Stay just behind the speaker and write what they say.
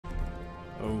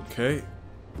Okay.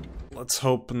 Let's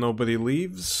hope nobody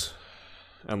leaves.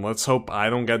 And let's hope I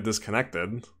don't get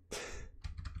disconnected.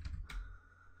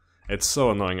 It's so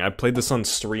annoying. I played this on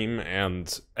stream,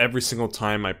 and every single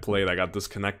time I played, I got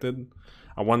disconnected.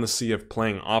 I want to see if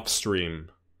playing off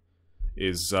stream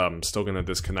is still going to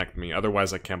disconnect me.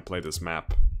 Otherwise, I can't play this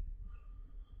map.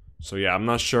 So yeah, I'm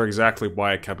not sure exactly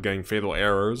why I kept getting fatal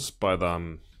errors, but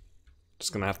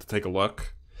just going to have to take a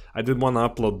look. I did want to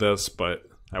upload this, but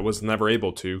I was never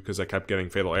able to because I kept getting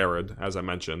fatal errored, as I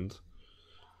mentioned.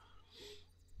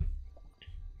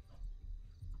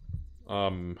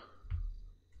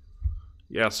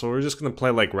 Yeah, so we're just gonna play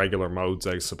like regular modes,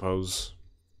 I suppose.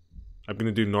 I'm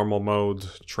gonna do normal mode,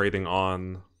 trading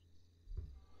on.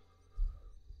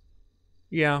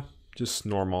 Yeah, just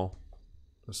normal.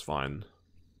 That's fine.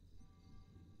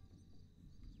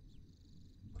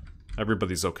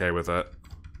 Everybody's okay with it.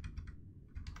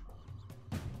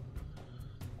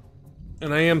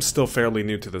 And I am still fairly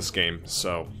new to this game,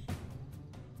 so...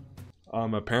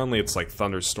 apparently it's like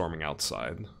thunderstorming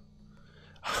outside.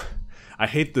 I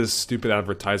hate this stupid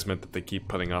advertisement that they keep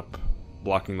putting up,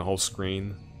 blocking the whole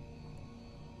screen.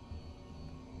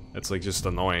 It's like just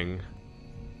annoying.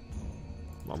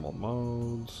 Normal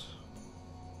mode.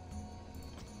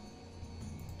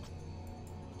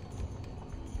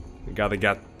 We gotta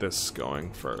get this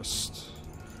going first.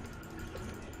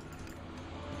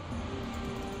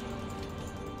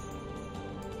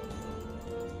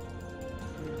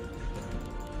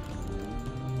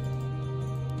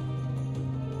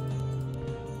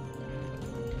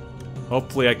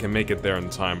 Hopefully I can make it there in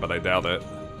time, but I doubt it.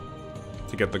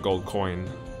 To get the gold coin.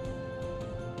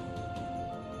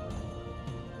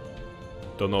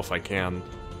 Don't know if I can.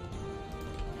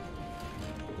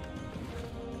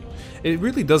 It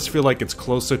really does feel like it's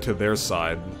closer to their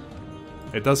side.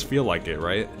 It does feel like it,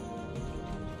 right?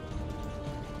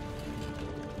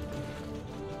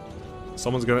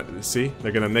 Someone's gonna... See?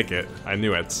 They're gonna nick it. I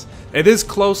knew it. It is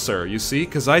closer, you see?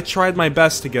 Because I tried my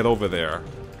best to get over there.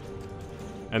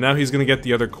 And now he's gonna get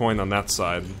the other coin on that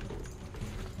side.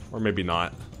 Or maybe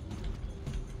not.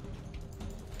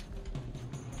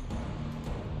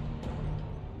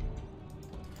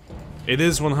 It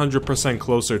is 100%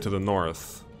 closer to the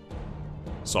north.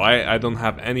 So I don't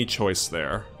have any choice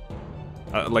there.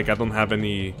 Like, I don't have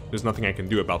any... There's nothing I can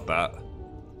do about that.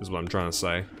 Is what I'm trying to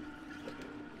say.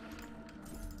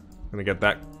 Gonna get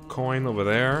that coin over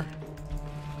there.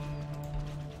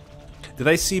 Did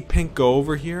I see Pink go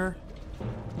over here?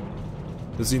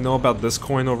 Does he know about this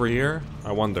coin over here?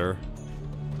 I wonder.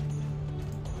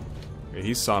 Okay,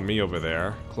 he saw me over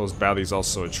there. Closed Batty's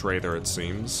also a traitor, it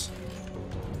seems.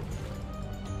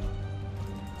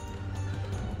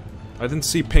 I didn't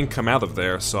see Pink come out of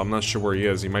there, so I'm not sure where he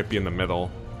is. He might be in the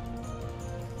middle.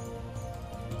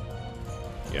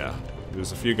 Yeah,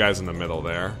 there's a few guys in the middle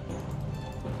there.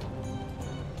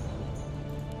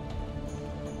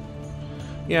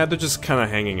 Yeah, they're just kind of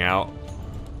hanging out.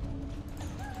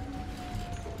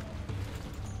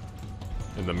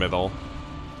 In the middle.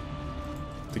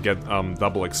 To get,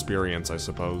 double experience, I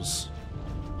suppose.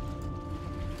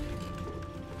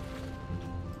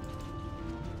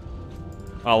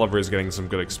 Oliver is getting some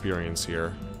good experience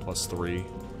here. +3.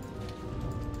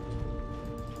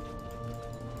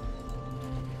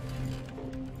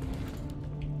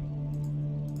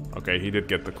 Okay, he did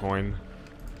get the coin.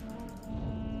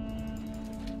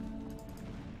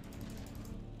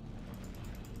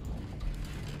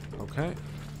 Okay.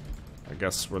 I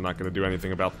guess we're not gonna do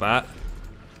anything about that.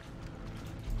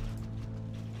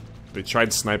 They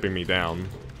tried sniping me down.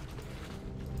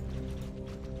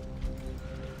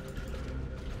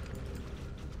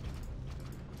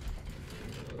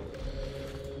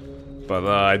 But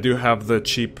I do have the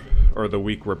cheap or the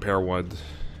weak repair wood.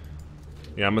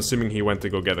 Yeah, I'm assuming he went to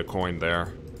go get a coin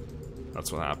there.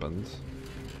 That's what happened.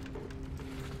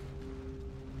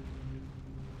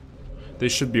 They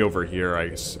should be over here,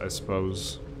 I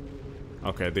suppose.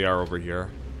 Okay, they are over here.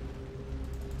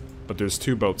 But there's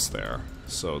 2 boats there,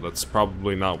 so that's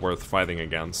probably not worth fighting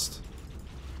against.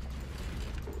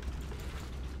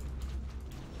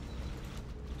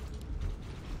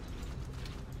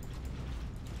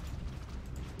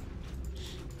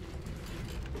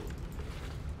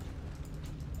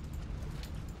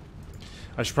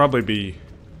 I should probably be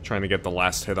trying to get the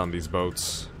last hit on these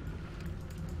boats.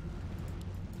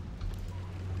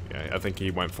 Yeah, I think he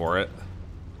went for it.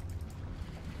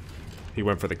 He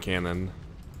went for the cannon.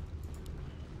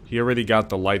 He already got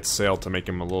the light sail to make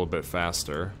him a little bit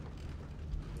faster.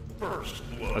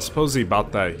 I suppose he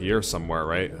bought that here somewhere,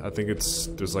 right? I think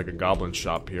there's like a goblin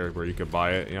shop here where you could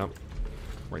buy it, yep.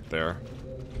 Right there.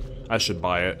 I should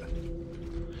buy it.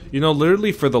 You know,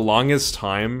 literally for the longest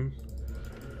time,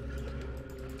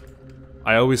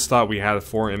 I always thought we had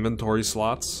 4 inventory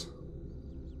slots.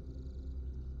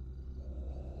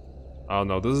 Oh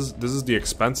no, this is the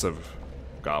expensive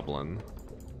goblin.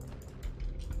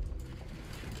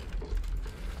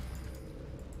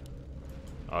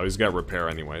 Oh, he's got repair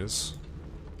anyways.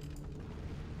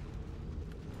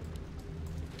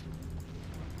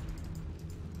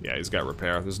 Yeah, he's got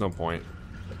repair. There's no point.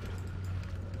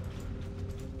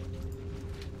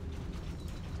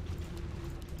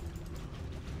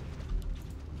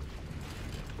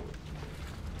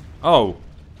 Oh.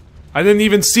 I didn't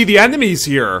even see the enemies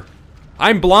here.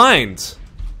 I'm blind.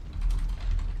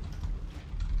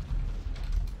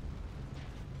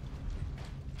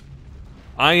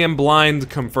 I am blind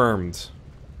confirmed.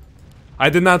 I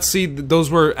did not see those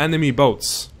were enemy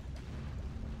boats.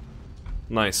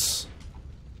 Nice.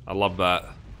 I love that.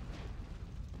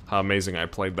 How amazing I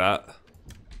played that.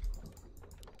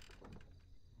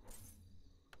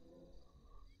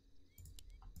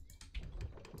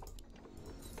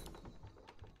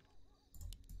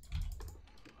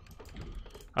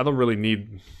 I don't really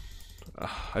need...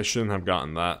 I shouldn't have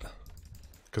gotten that.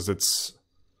 Because it's...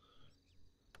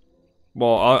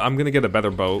 Well, I'm gonna get a better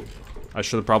boat. I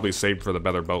should have probably saved for the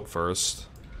better boat first.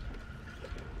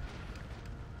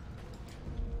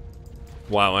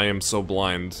 Wow, I am so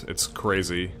blind. It's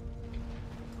crazy.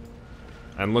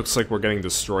 And looks like we're getting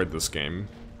destroyed this game.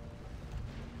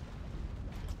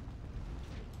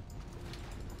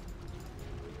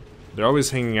 They're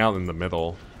always hanging out in the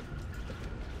middle.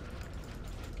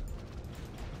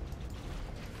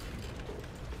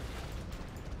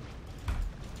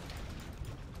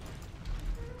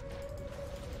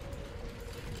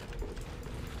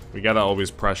 We gotta always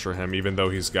pressure him, even though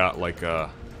he's got like a...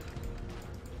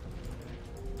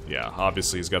 Yeah,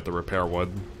 obviously he's got the repair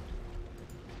wood.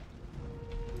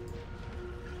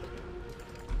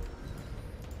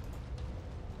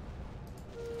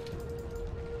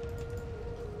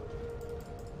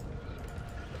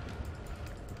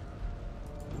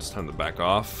 It's time to back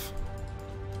off.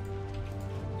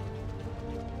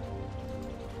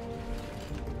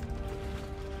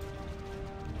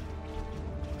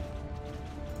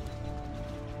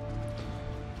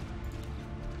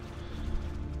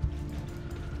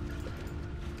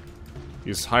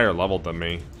 He's higher level than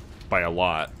me, by a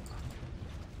lot.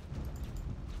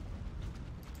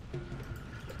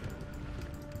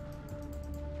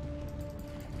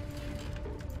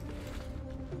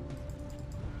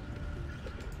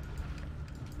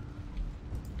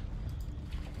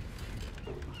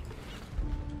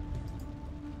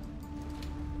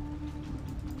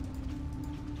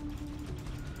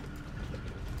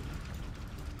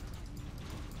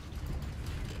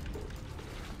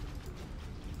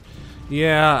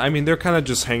 Yeah, I mean, they're kind of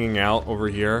just hanging out over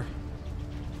here.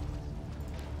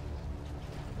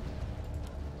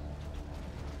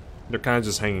 They're kind of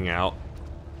just hanging out.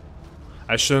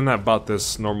 I shouldn't have bought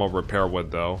this normal repair wood,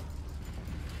 though.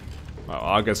 Well,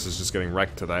 August is just getting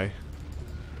wrecked today.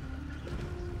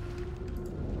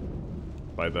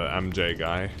 By the MJ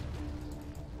guy.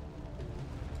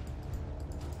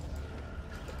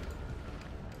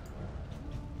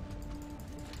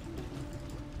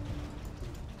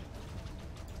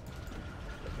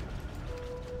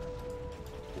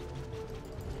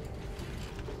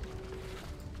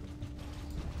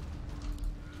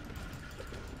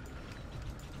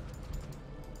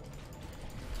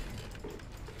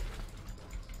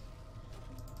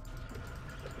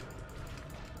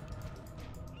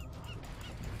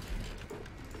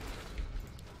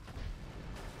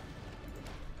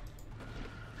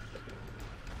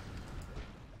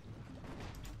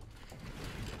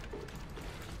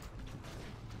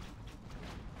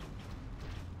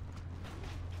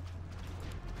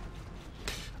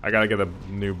 I gotta get a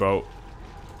new boat.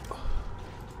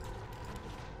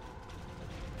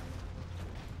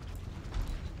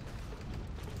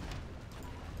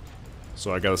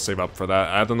 So I gotta save up for that.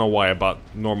 I don't know why I bought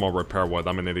normal repair wood.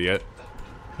 I'm an idiot.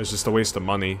 It's just a waste of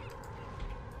money.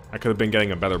 I could have been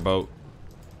getting a better boat.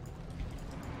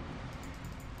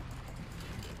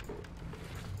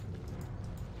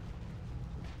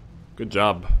 Good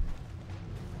job.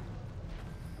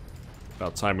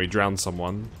 About time we drowned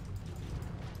someone.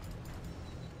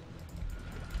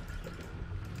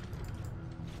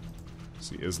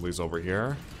 See, Isley's over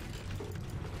here.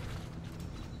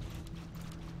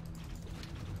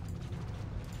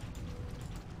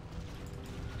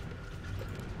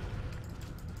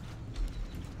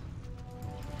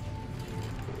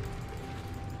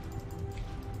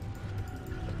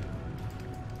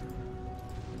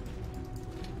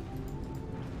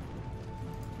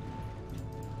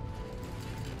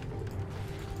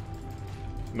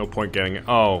 No point getting...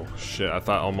 Oh, shit. I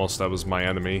thought almost that was my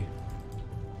enemy.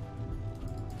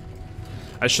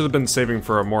 I should have been saving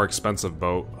for a more expensive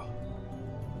boat.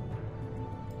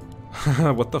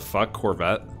 What the fuck,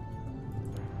 Corvette?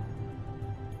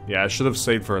 Yeah, I should have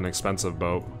saved for an expensive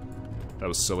boat. That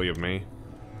was silly of me.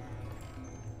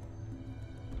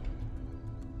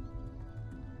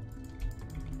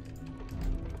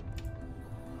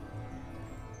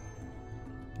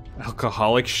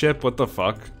 Alcoholic ship? What the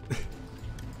fuck?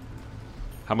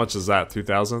 How much is that?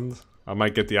 2,000? I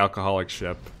might get the alcoholic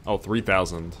ship. Oh,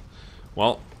 3,000.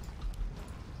 Well.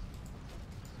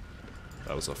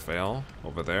 That was a fail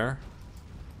over there.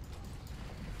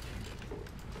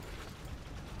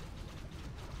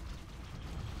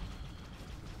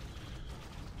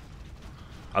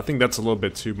 I think that's a little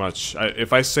bit too much.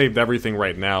 If I saved everything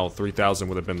right now, 3,000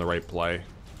 would have been the right play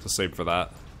to save for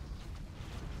that.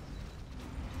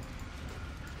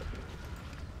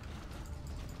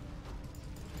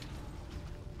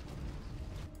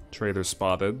 Trader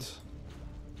spotted.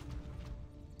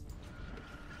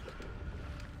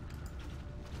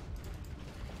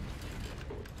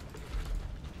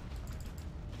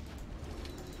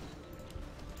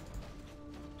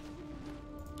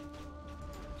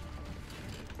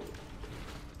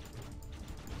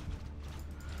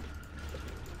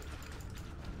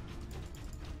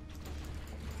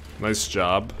 Nice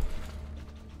job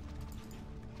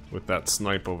with that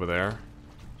snipe over there.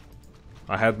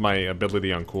 I had my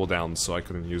ability on cooldown, so I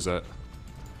couldn't use it.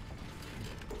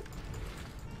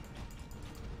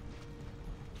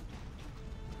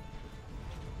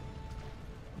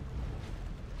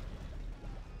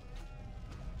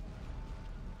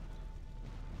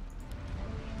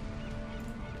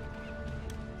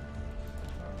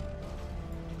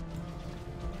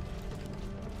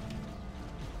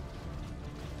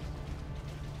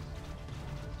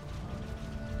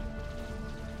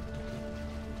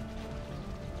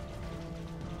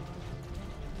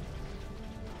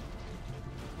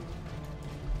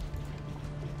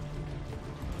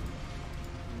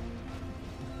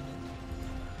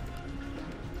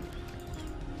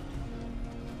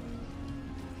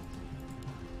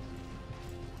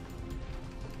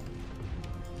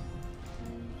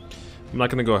 I'm not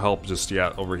gonna go help just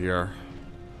yet over here.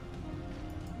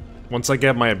 Once I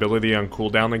get my ability on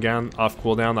cooldown again, off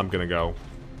cooldown, I'm gonna go.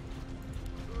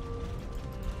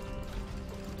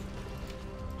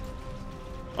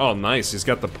 Oh, nice. He's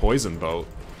got the poison boat.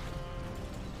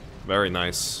 Very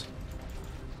nice.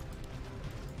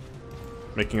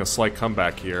 Making a slight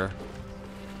comeback here.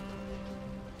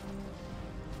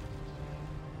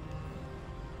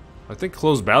 I think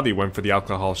Closed Bounty went for the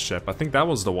alcohol ship. I think that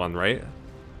was the one, right?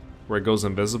 Where it goes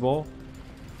invisible.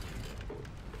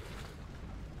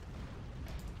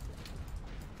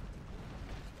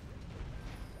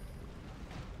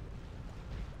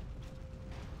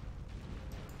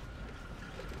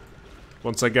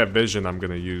 Once I get vision, I'm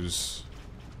gonna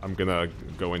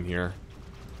go in here.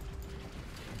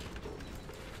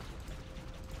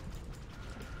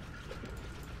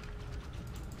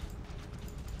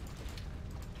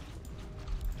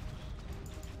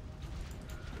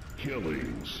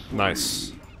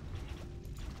 Nice.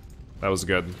 That was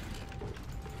good.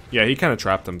 Yeah, he kind of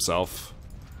trapped himself.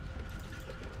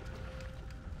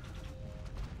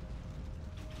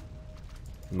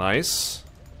 Nice.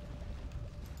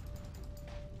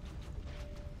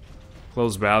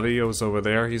 Closed Bounty was over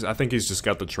there. I think he's just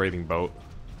got the trading boat.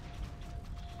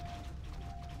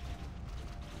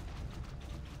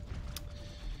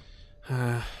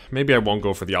 Maybe I won't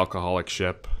go for the alcoholic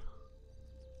ship.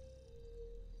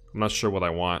 I'm not sure what I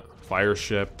want. Fire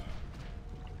ship.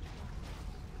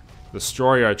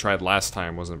 Destroyer I tried last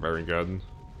time wasn't very good.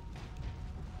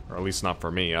 Or at least not for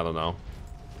me, I don't know.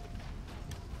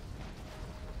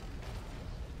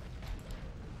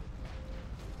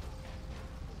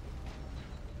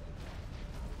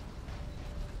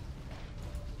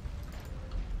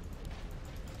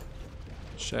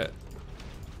 Shit.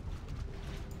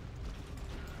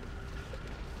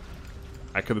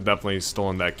 I could have definitely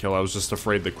stolen that kill. I was just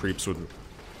afraid the creeps would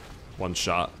one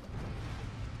shot.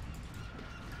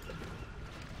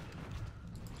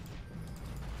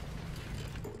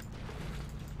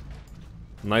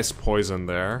 Nice poison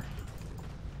there.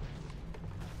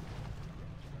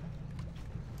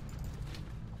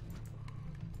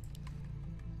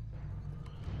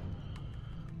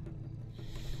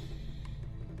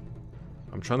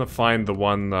 I'm trying to find the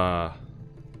one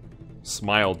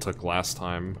Smile took last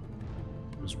time.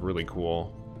 It was really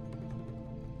cool.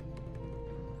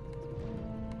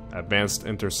 Advanced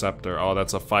Interceptor. Oh,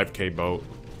 that's a 5K boat.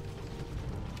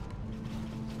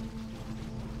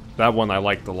 That one I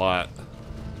liked a lot.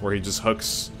 where he just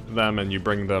hooks them and you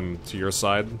bring them to your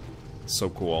side. So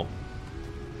cool.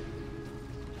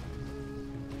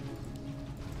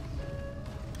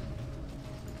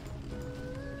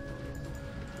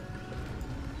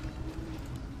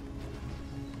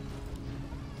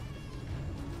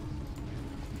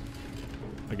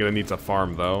 I'm gonna need to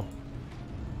farm though.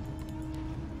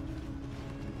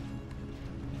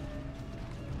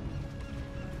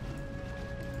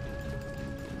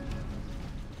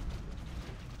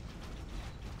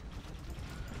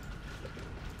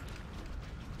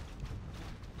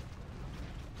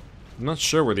 I'm not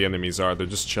sure where the enemies are. They're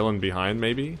just chilling behind,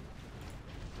 maybe?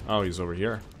 Oh, he's over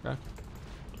here. Okay.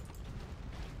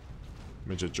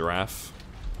 Midget giraffe.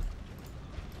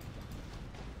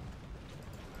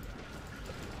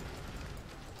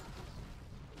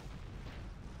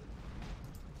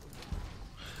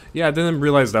 Yeah, I didn't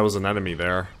realize that was an enemy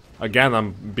there. Again,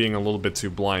 I'm being a little bit too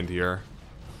blind here.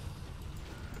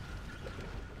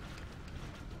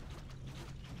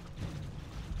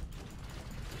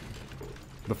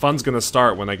 The fun's gonna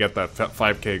start when I get that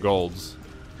 5k golds.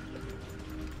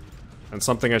 And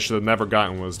something I should have never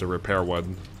gotten was the repair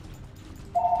wood.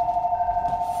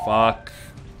 Fuck.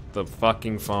 The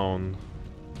fucking phone.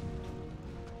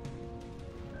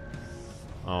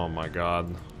 Oh my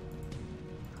god.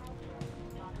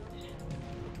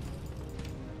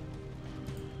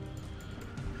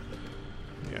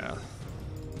 Yeah.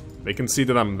 They can see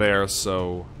that I'm there,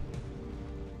 so...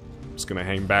 I'm just gonna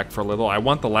hang back for a little. I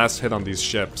want the last hit on these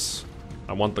ships.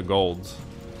 I want the gold.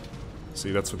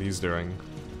 See, that's what he's doing.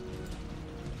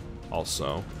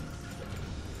 Also.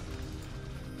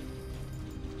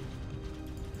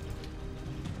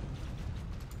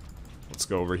 Let's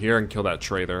go over here and kill that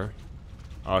traitor.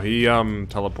 Oh, he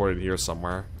teleported here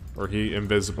somewhere. Or he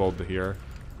invisibled to here.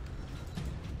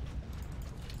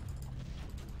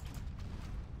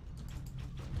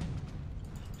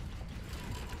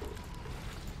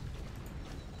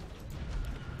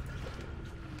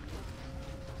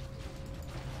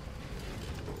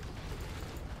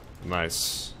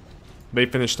 Nice. They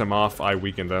finished him off, I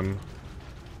weakened him.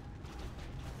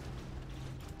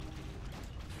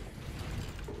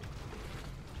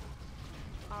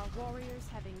 Our warriors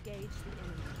have engaged the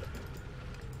enemy.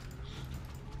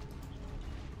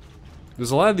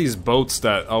 There's a lot of these boats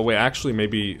that... Oh wait, actually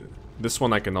maybe... This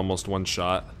one I can almost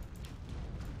one-shot.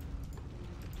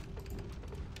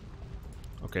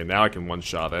 Okay, now I can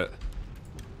one-shot it.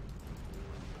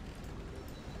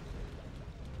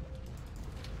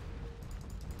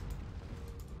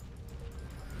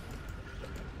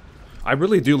 I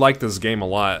really do like this game a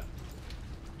lot.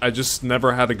 I just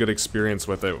never had a good experience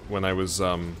with it when I was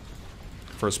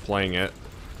first playing it.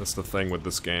 That's the thing with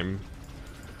this game.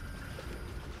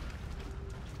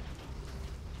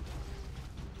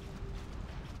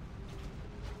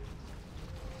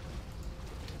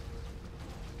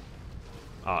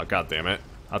 Ah, god damn it.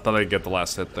 I thought I'd get the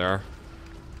last hit there.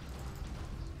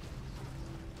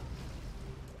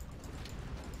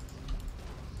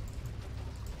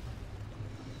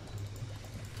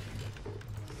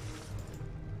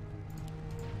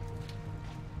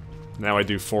 Now I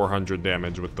do 400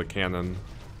 damage with the cannon.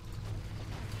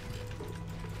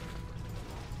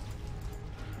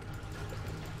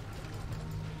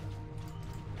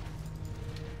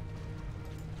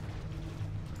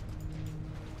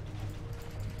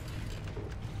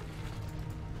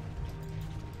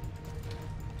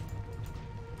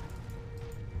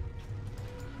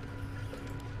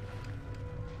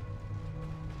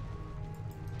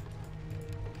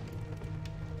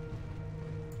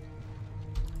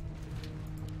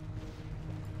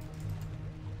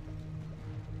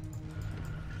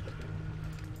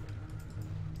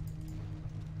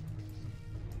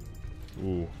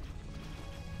 Ooh.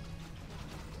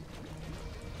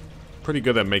 Pretty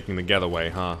good at making the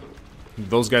getaway, huh?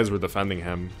 Those guys were defending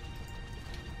him.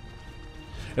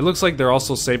 It looks like they're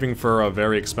also saving for a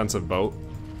very expensive boat.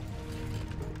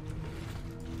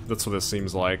 That's what it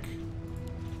seems like.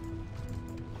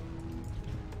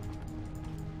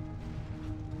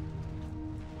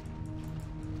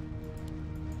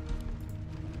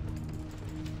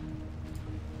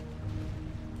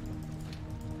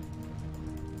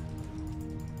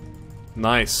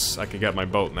 Nice, I can get my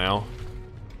boat now.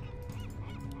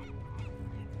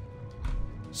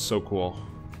 So cool.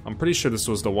 I'm pretty sure this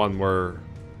was the one where...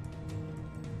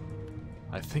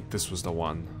 I think this was the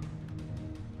one.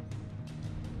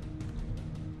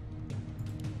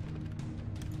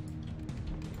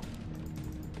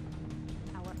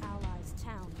 Our allies'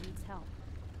 town needs help.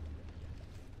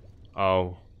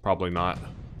 Oh, probably not.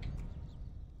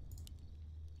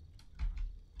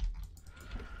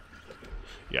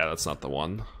 Yeah, that's not the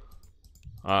one.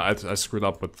 I screwed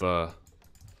up with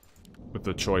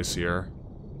the choice here.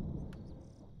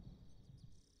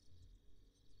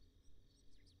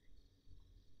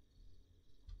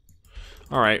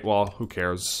 Alright, well, who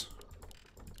cares?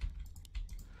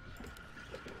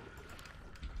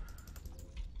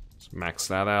 Let's max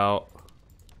that out.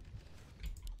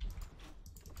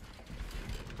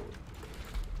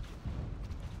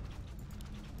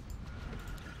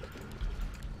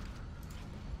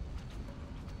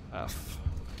 F.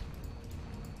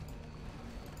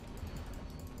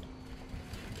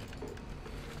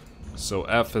 So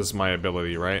F is my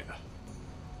ability, right?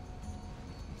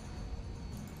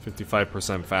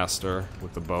 55% faster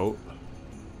with the boat.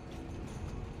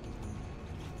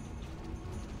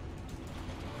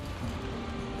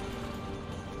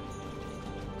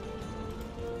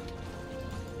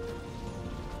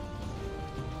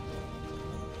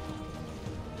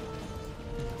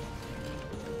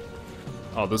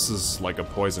 Oh, this is like a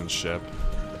poison ship.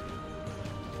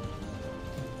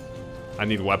 I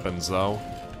need weapons, though.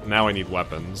 Now I need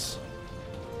weapons.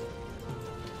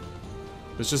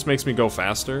 This just makes me go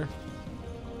faster.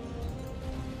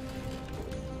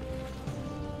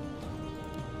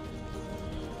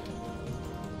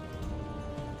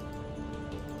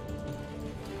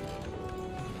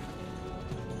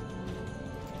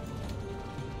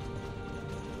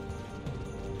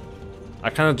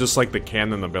 I kind of just like the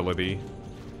cannon ability,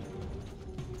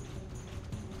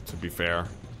 to be fair.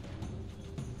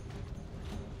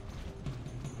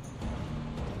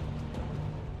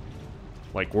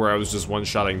 Like where I was just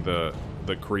one-shotting the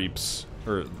creeps,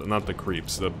 or not the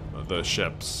creeps, the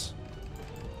ships.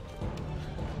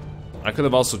 I could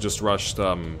have also just rushed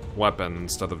weapon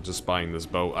instead of just buying this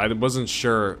boat. I wasn't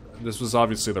sure. This was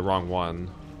obviously the wrong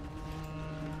one.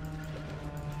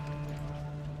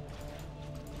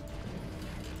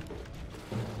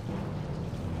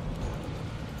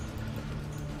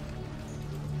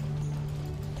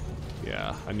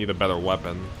 Yeah, I need a better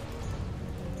weapon.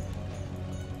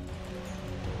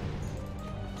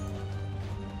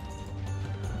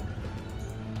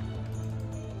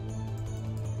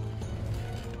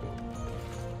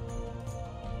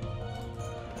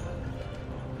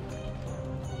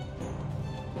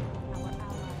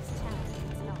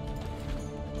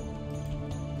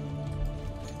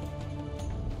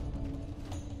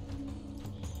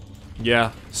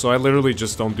 Yeah, so I literally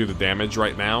just don't do the damage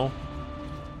right now.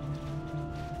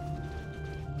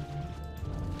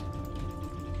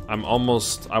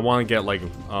 I want to get, like,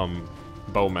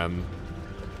 bowmen.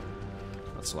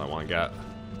 That's what I want to get.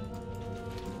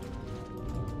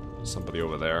 Somebody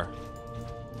over there.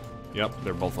 Yep,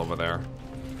 they're both over there.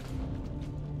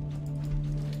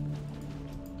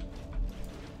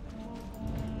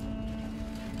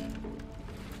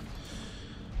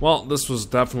 Well, this was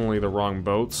definitely the wrong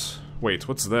boat. Wait,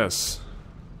 what's this?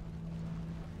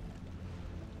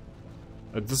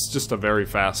 This is just a very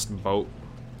fast boat.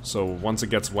 So once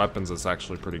it gets weapons, it's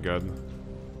actually pretty good.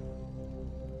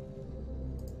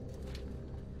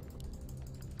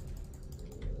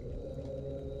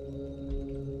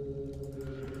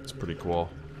 It's pretty cool.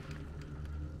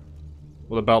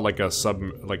 What about like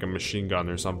a machine gun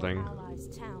or something?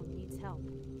 Allies' town needs help.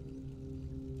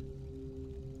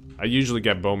 I usually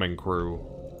get bowman crew.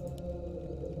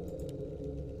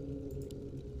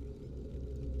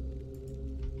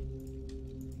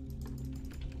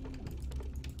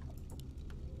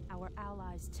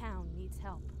 Town needs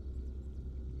help.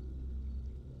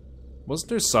 Wasn't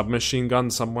there submachine gun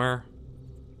somewhere?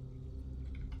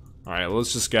 Alright,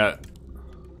 let's just get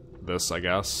this, I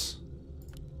guess.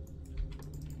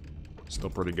 Still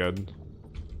pretty good.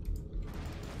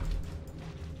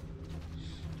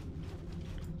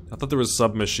 I thought there was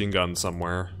submachine gun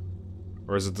somewhere.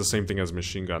 Or is it the same thing as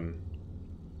machine gun?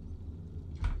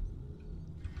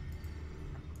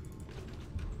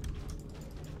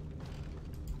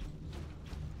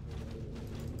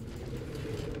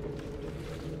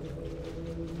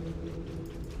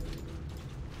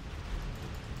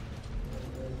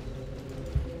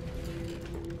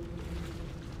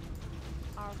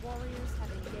 Warriors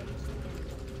have engaged the enemy.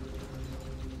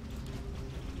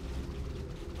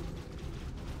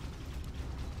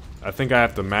 I think I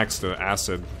have to max the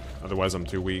acid, otherwise I'm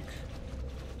too weak.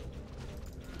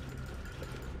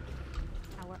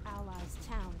 Our allies'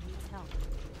 town needs help.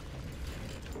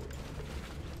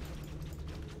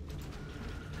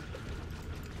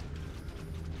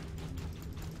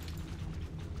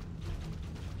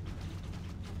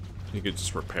 You could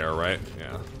just repair, right?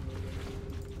 Yeah.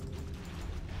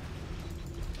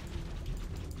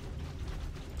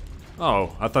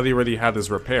 Oh, I thought he already had his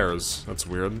repairs. That's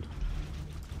weird.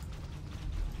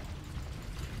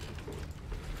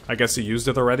 I guess he used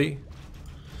it already?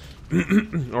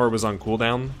 Or it was on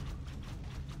cooldown?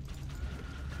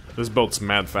 This boat's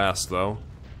mad fast, though.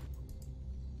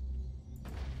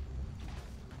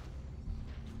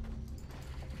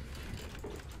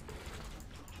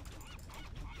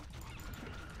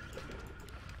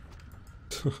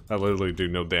 I literally do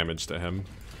no damage to him.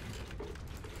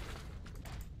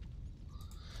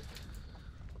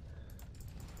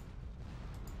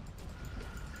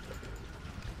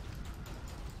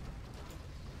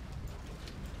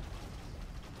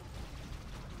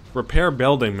 Repair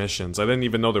building missions. I didn't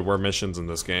even know there were missions in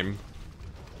this game.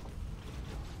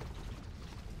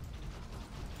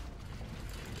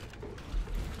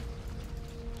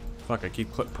 Fuck, I keep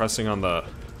pressing on the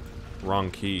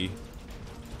wrong key.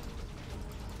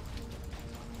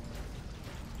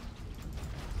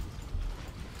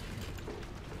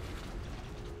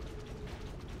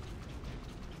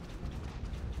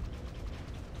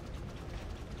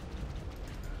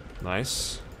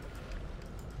 Nice.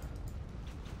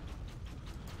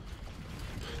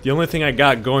 The only thing I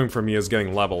got going for me is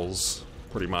getting levels.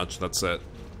 Pretty much, that's it.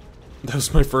 That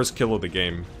was my first kill of the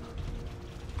game.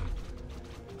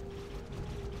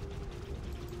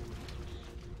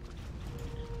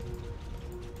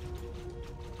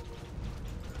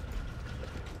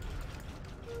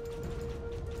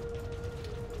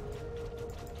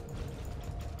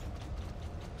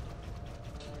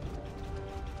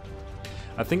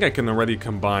 I think I can already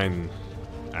combine,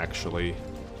 actually.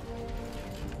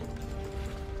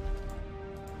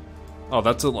 Oh,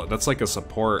 that's like a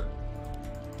support.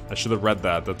 I should have read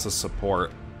that. That's a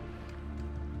support.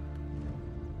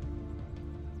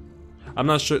 I'm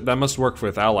not sure. That must work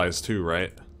with allies too,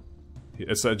 right?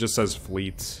 It just says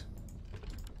fleet,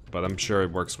 but I'm sure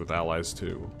it works with allies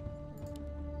too.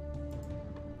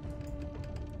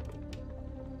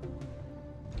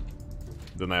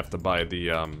 Then I have to buy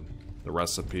the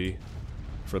recipe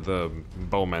for the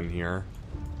bowmen here.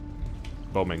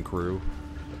 Bowman crew.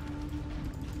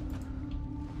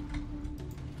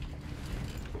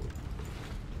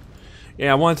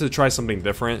 Yeah, I wanted to try something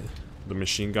different. The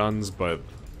machine guns, but...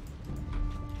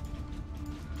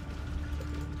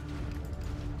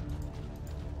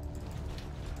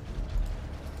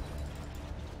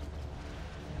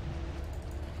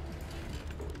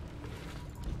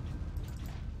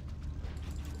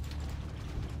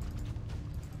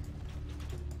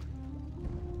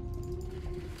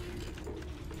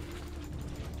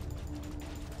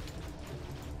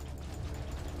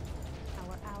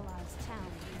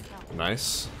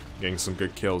 Nice. Getting some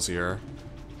good kills here.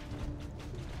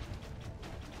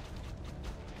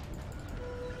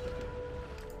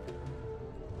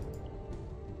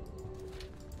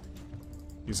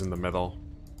 He's in the middle.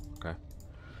 Okay.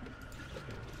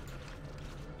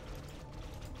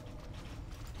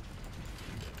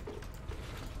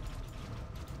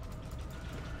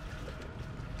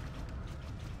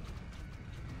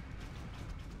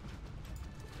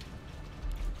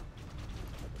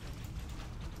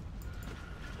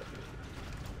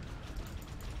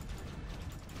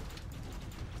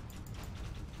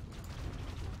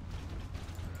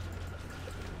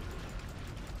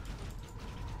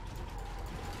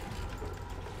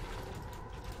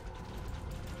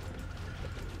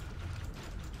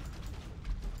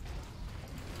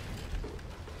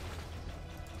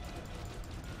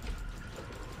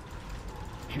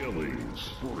 Killing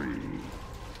spree.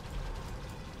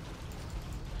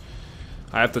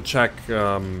 I have to check,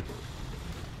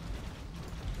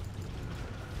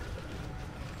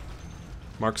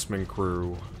 marksman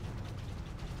crew.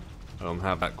 I don't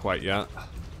have that quite yet.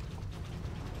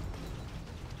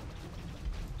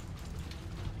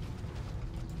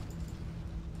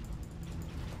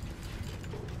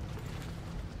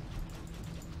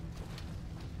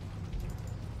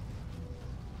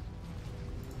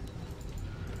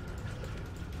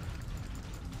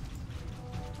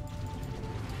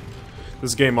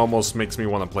 This game almost makes me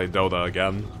want to play Dota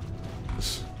again.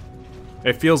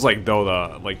 It feels like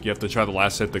Dota, like you have to try to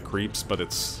last hit the creeps, but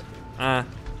it's... I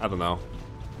don't know.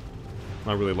 I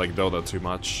don't really like Dota too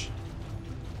much.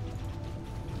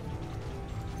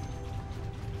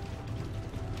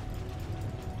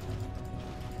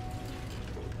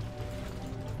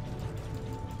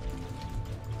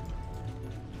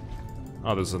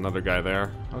 Oh, there's another guy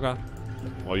there. Okay.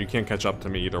 Well, you can't catch up to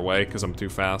me either way, because I'm too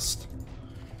fast.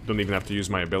 Don't even have to use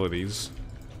my abilities.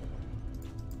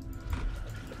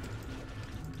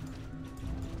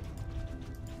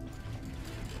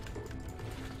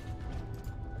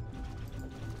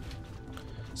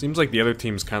 Seems like the other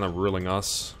team's kind of ruling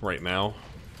us right now.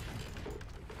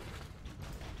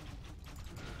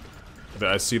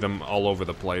 I see them all over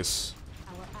the place.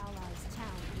 Our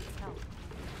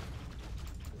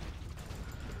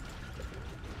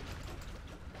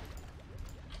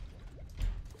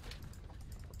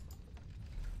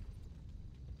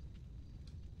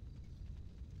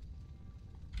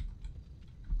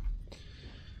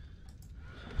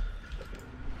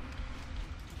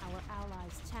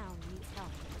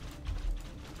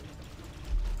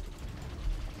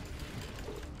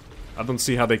I don't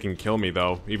see how they can kill me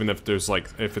though, even if there's like,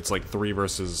 if it's like 3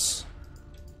 versus...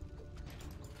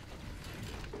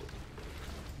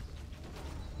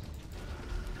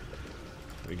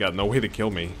 They got no way to kill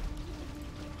me.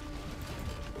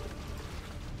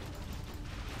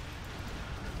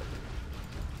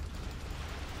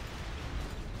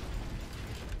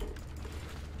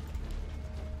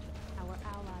 Our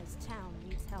allies' town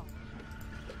needs help.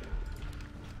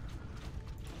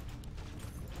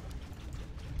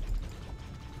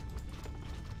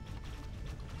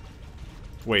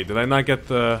 Wait, did I not get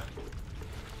the...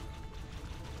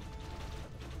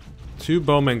 2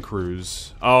 bowman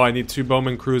crews. Oh, I need 2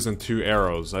 bowman crews and 2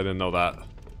 arrows. I didn't know that.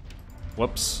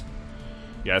 Whoops.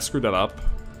 Yeah, I screwed that up.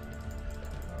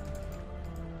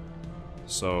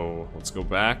 So, let's go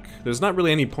back. There's not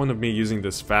really any point of me using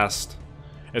this fast.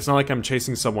 It's not like I'm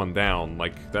chasing someone down.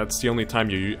 Like, that's the only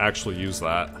time you actually use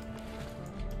that.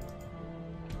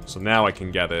 So now I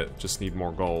can get it. Just need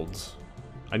more gold.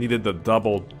 I needed the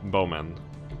double bowman.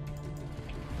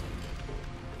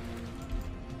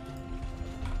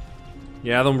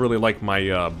 Yeah, I don't really like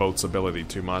my boat's ability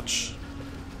too much.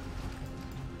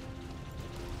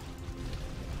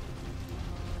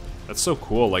 That's so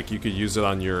cool, like you could use it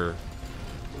on your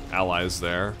allies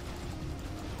there.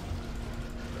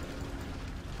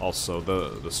 Also,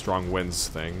 the strong winds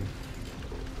thing.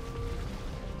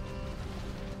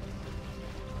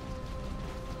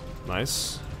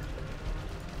 Nice.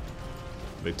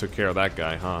 They took care of that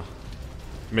guy, huh?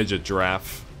 Midget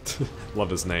Giraffe. Love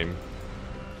his name.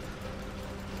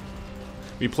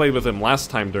 We played with him last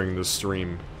time during this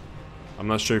stream. I'm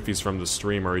not sure if he's from the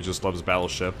stream or he just loves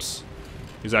battleships.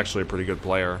 He's actually a pretty good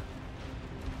player.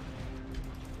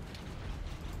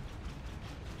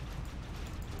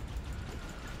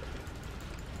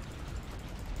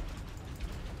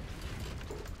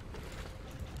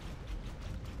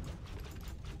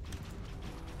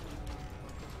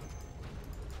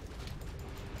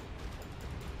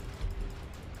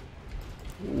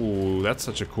 Ooh, that's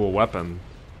such a cool weapon.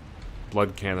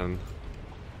 Blood cannon.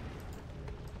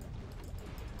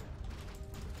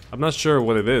 I'm not sure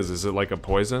what it is. Is it like a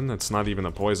poison? It's not even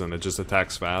a poison, it just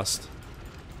attacks fast.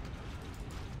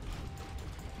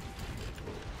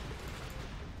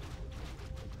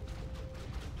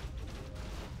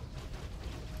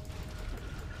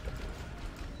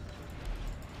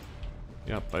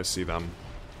 Yep, I see them.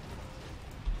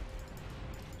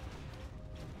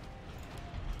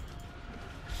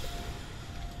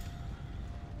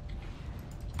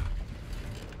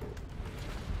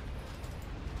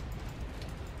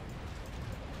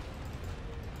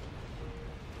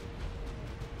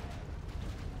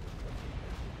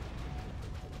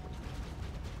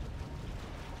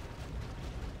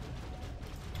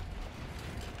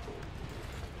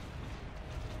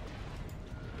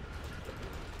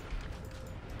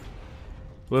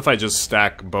 What if I just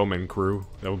stack bowman crew?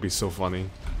 That would be so funny.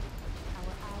 Our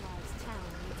allies' town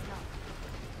needs help.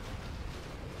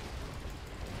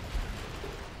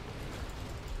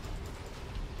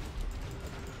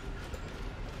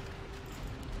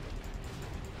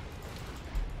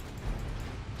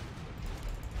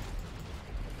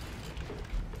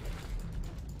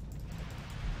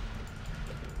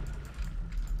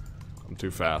 I'm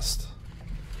too fast.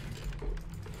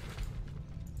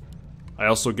 I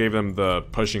also gave them the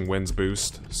pushing winds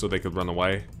boost so they could run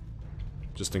away,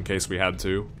 just in case we had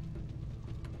to.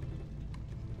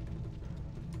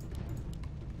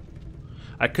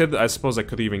 I suppose I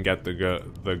could even get the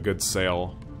good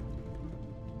sail.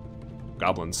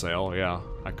 Goblin sail, yeah.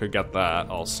 I could get that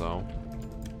also.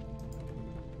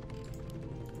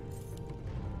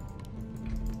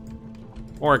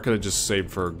 Or I could have just saved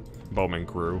for bowman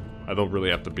crew. I don't really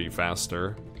have to be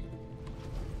faster.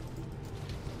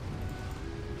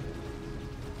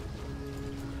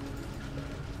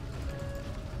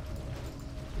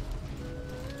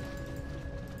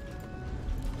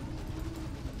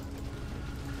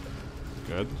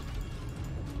 Good.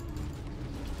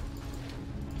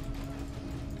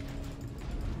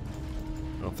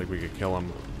 I don't think we could kill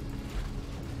him.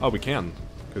 Oh, we can,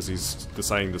 because he's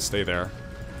deciding to stay there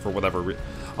for whatever reason.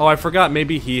 Oh, I forgot,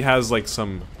 maybe he has like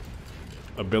some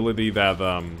ability that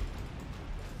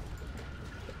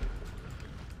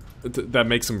that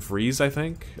makes him freeze, I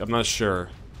think? I'm not sure.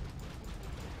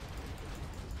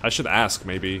 I should ask,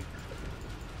 maybe.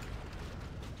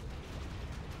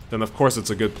 Then of course it's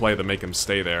a good play to make him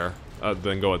stay there.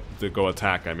 Then go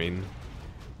attack, I mean.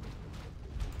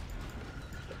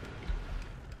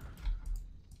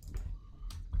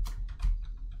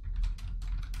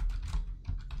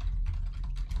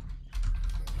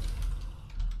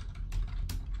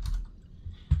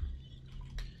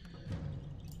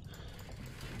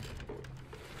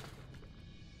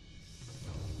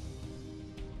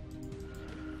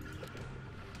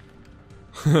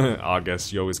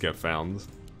 August, you always get found.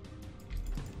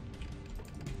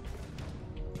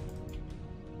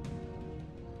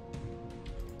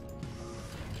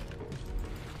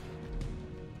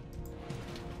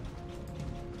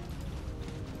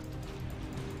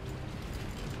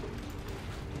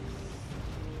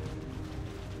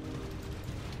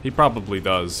 He probably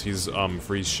does. He's,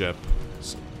 free ship.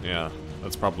 So, yeah,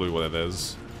 that's probably what it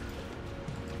is.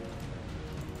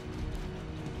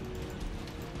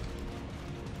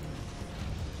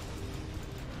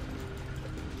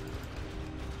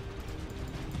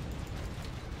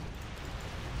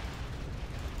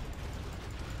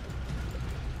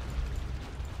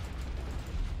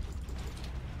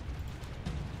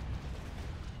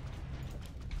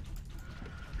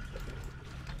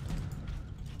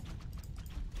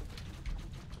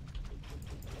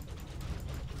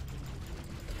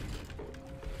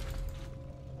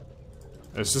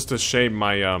 It's just a shame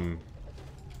my,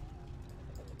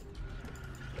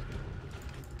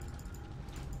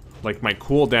 like, my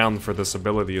cooldown for this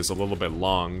ability is a little bit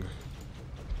long.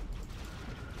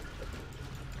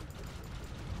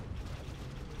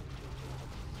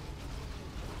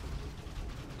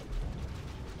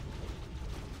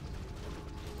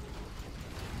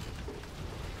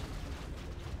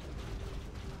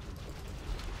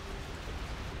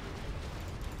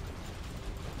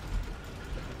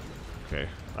 Okay,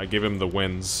 I give him the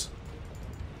winds.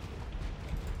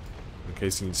 In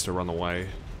case he needs to run away.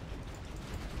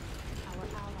 Our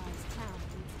allies' town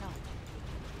needs help.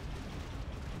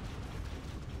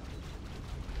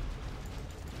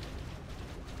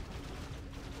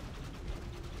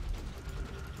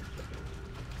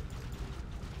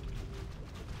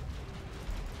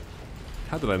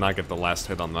 How did I not get the last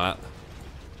hit on that?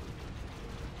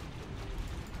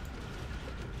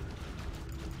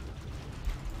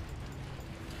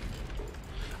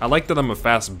 I like that I'm a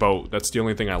fast boat. That's the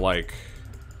only thing I like.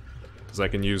 Because I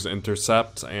can use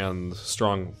intercept and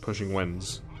strong pushing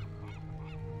winds.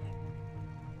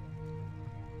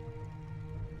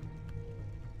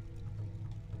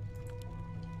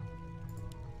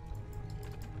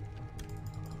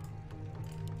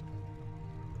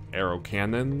 Arrow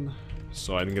cannon.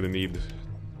 So I'm gonna need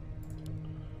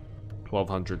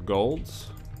 1,200 gold.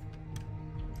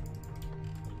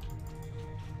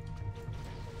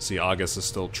 See, August is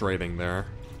still trading there.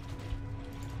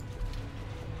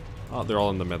 Oh, they're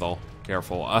all in the middle.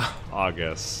 Careful.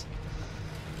 August.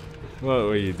 What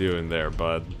were you doing there,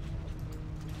 bud?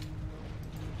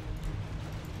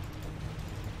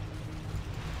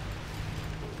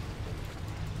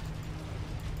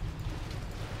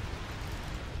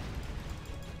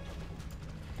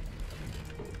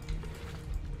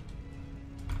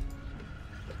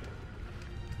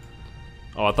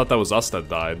 Oh, I thought that was us that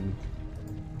died.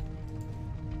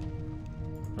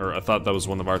 Or I thought that was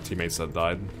one of our teammates that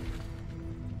died.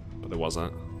 But it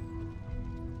wasn't.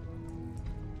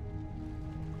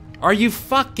 Are you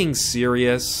fucking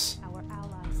serious? Our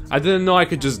allies' I didn't know I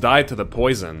could just die to the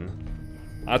poison.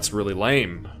 That's really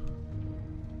lame.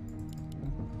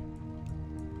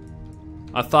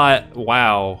 I thought,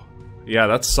 wow. Yeah,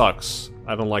 that sucks.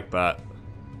 I don't like that.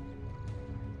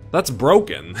 That's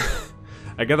broken.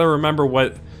 I gotta remember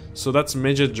what... So that's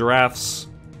midget giraffes.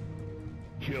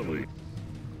 Killing.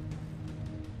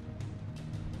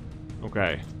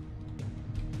 Okay.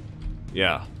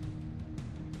 Yeah.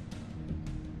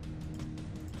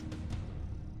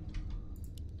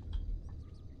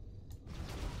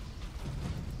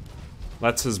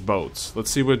 That's his boat.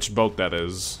 Let's see which boat that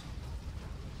is.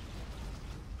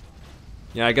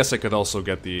 Yeah, I guess I could also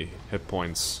get the hit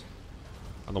points.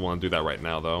 I don't want to do that right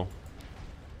now, though.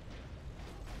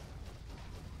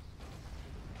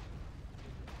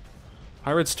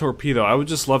 Pirate's Torpedo. I would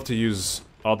just love to use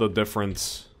all the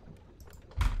different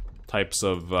types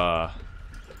of, all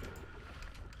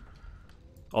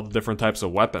the different types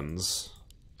of weapons.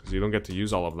 Because you don't get to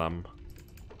use all of them.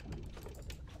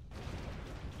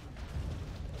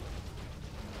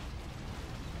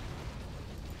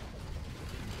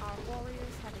 Our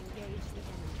warriors have engaged the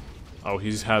enemy. Oh,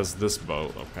 he has this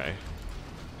boat. Okay.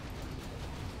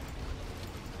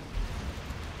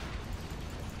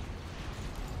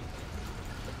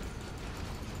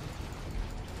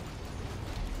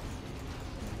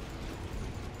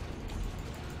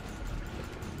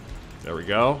 There we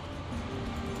go.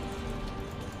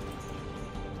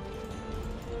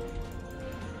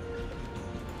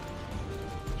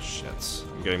 Shit.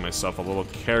 I'm getting myself a little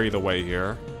carried away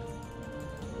here.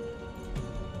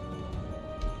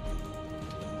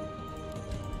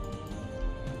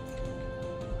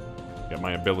 Get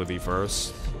my ability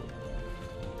first.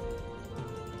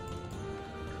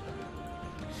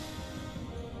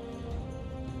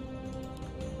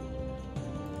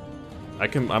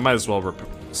 I might as well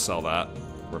sell that.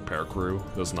 Repair crew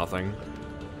does nothing.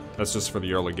 That's just for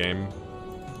the early game.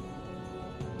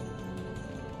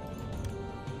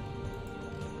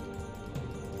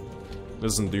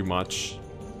 Doesn't do much.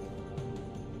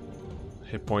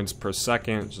 Hit points per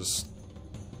second, just...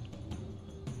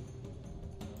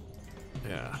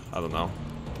 yeah, I don't know.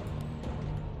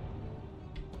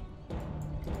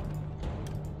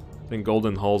 I think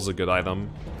Golden Hull's a good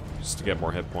item, just to get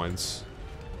more hit points.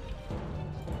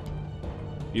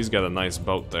 He's got a nice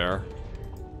boat there.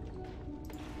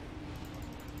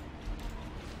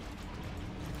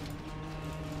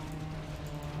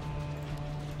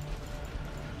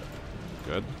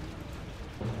 Good.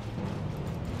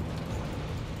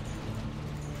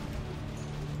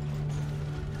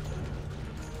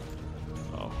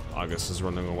 Oh, August is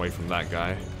running away from that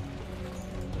guy.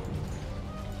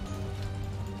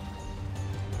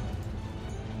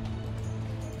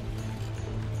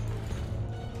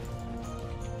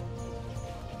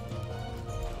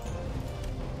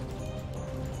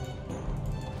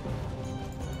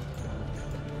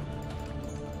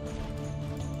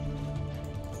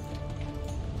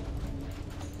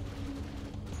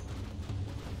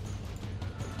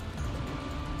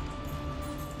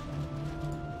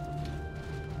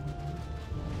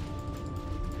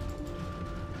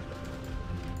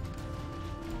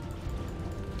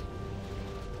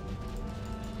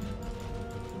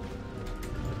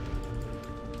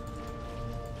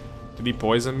 Did he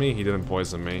poison me? He didn't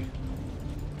poison me.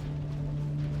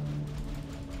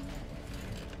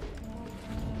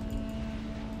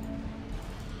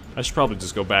 I should probably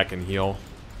just go back and heal.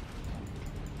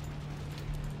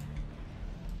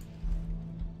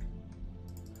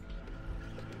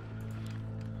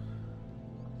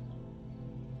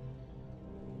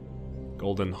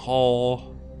 Golden Hall.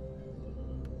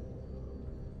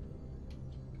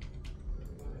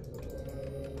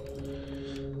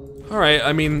 Alright,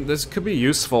 I mean, this could be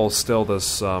useful still,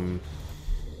 this, We're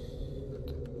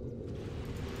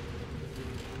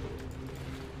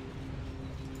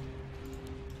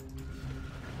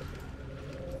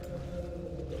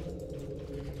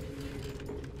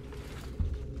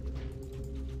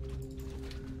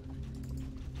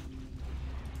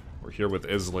here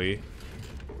with Isley.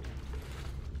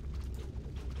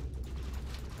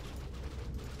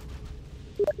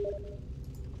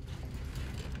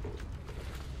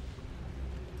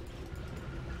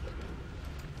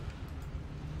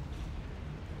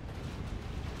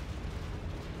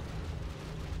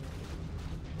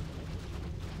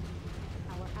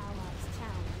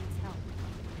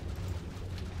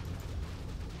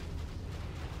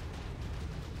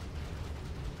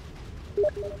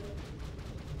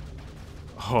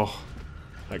 Oh,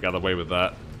 I got away with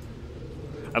that.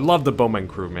 I love the bowman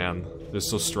crew, man. They're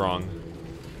so strong.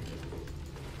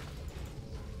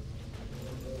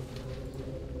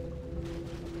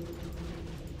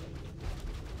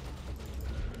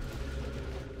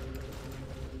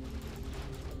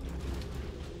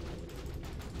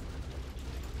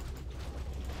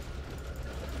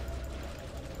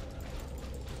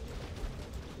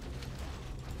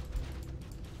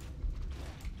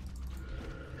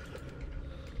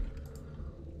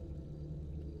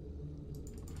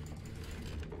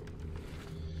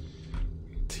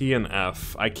 T and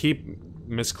F. I keep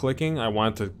misclicking. I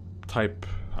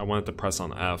wanted to press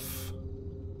on F.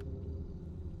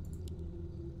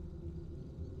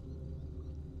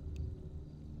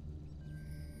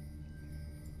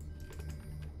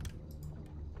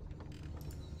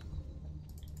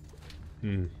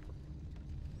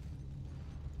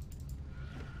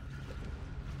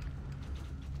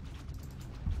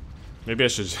 Maybe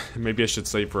I should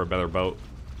save for a better boat.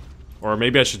 Or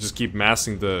maybe I should just keep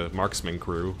massing the marksman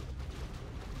crew.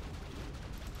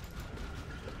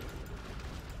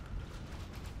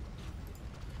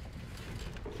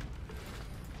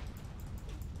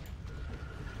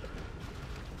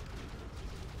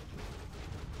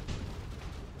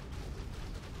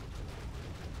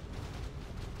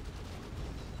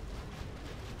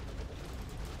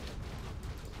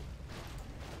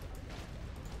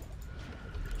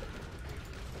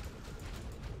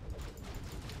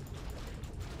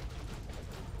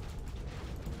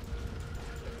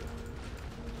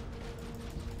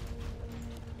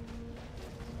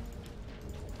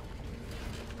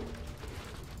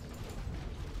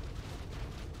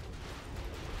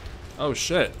 Oh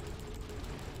shit.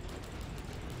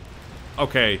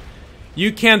 Okay.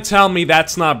 You can't tell me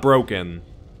that's not broken.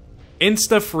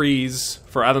 Insta freeze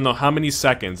for I don't know how many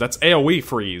seconds. That's AoE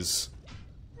freeze.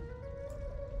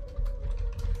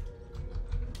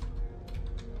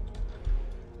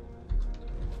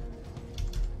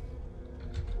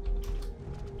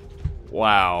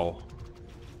 Wow.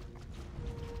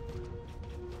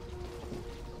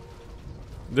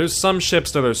 There's some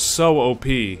ships that are so OP.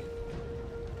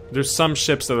 There's some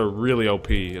ships that are really OP.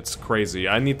 It's crazy.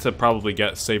 I need to probably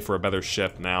save for a better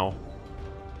ship now.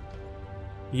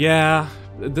 Yeah,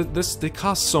 they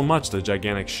cost so much, the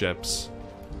gigantic ships.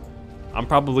 I'm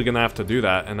probably gonna have to do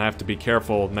that, and I have to be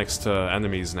careful next to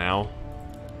enemies now.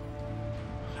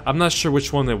 I'm not sure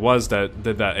which one it was that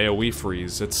did that AoE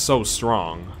freeze. It's so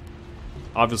strong.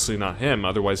 Obviously not him,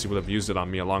 otherwise he would have used it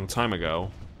on me a long time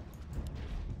ago.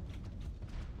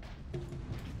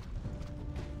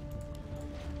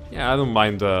 Yeah, I don't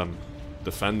mind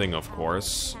defending, of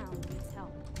course.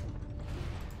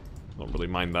 Don't really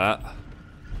mind that.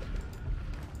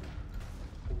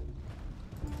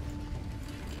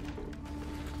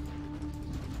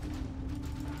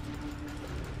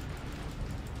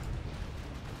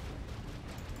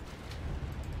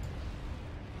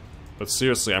 But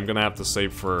seriously, I'm gonna have to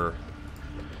save for...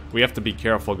 We have to be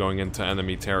careful going into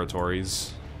enemy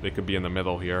territories. They could be in the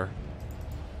middle here.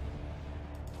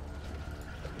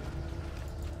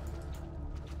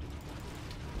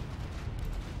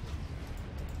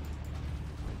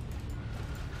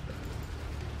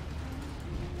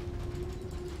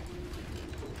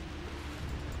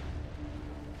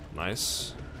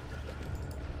 Nice.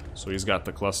 So he's got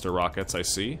the cluster rockets, I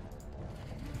see.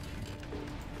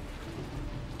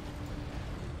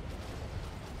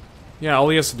 Yeah, all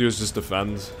he has to do is just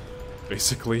defend,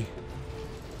 basically.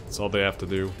 That's all they have to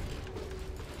do.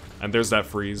 And there's that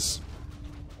freeze.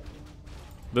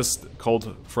 This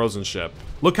cold frozen ship.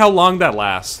 Look how long that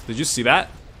lasts. Did you see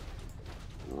that?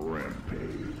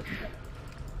 Rampage.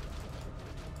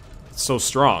 It's so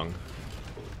strong.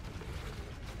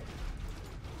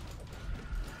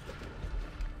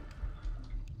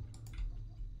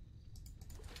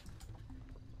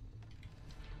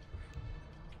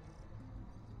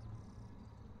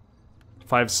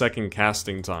 Five-second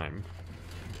casting time.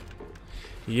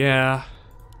 Yeah.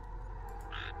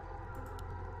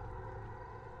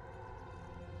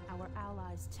 Our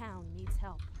allies' town needs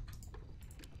help.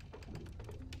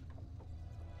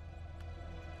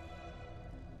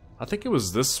 I think it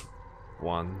was this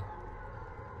one.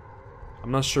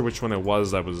 I'm not sure which one it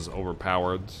was that was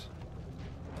overpowered.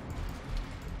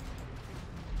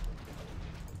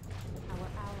 Our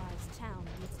allies' town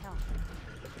needs help.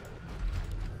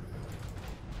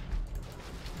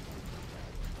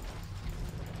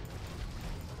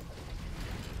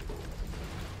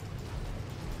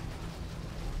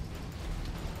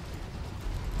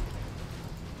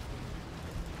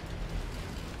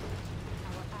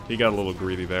 He got a little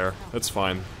greedy there. That's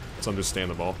fine. It's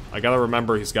understandable. I gotta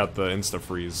remember he's got the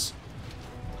insta-freeze.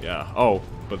 Yeah. Oh,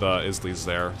 but Isley's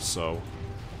there, so...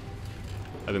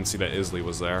 I didn't see that Isley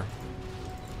was there.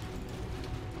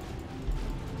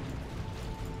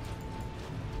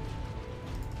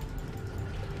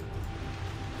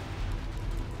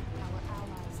 Our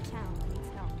allies' town needs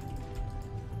help.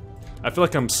 I feel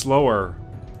like I'm slower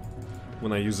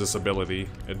when I use this ability.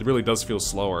 It really does feel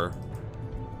slower.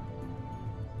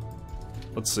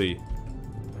 Let's see.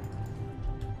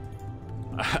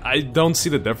 I don't see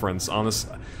the difference,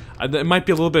 honestly. It might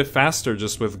be a little bit faster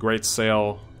just with Great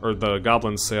Sail, or the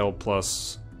Goblin Sail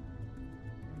plus...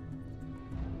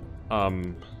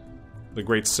 the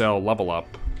Great Sail level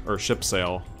up, or Ship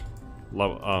Sail.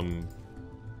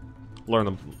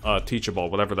 Teachable,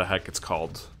 whatever the heck it's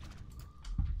called.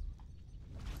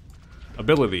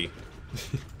 Ability.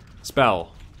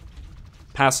 Spell.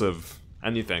 Passive.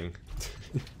 Anything.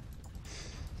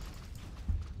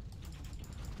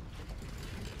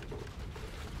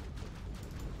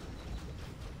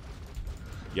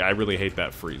 Yeah, I really hate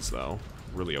that freeze, though.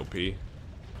 Really OP.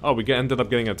 Oh, we ended up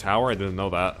getting a tower? I didn't know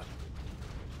that.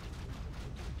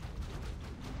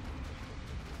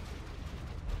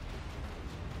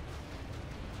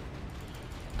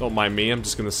 Don't mind me, I'm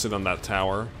just gonna sit on that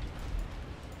tower.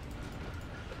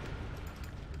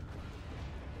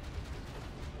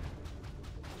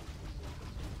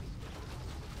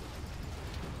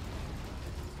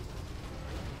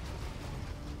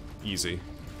 Easy.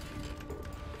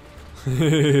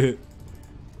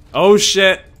 Oh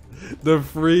shit! The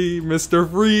Mr.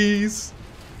 Freeze!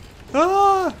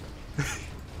 Ah! Our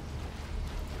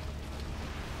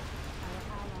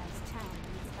allies' town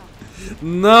needs help.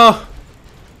 No!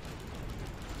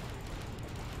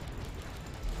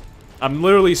 I'm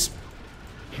literally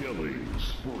Killing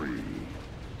spree.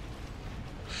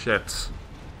 Shit.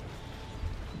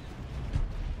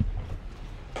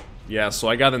 Yeah, so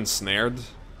I got ensnared,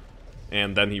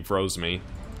 and then he froze me.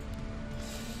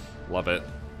 Love it.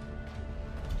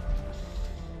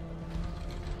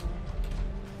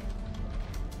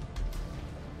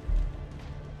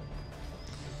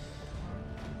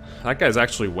 That guy's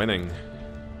actually winning.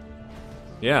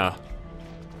 Yeah.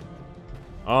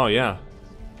 Oh, yeah.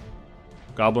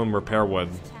 Goblin Repair Wood.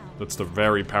 That's the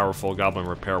very powerful Goblin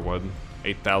Repair Wood.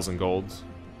 8,000 gold.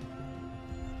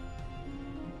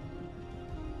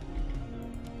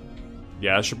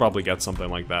 Yeah, I should probably get something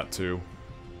like that too.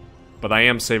 But I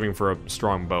am saving for a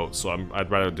strong boat, so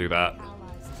I'd rather do that.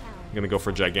 I'm gonna go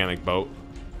for a gigantic boat.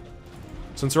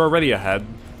 Since we're already ahead,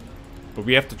 but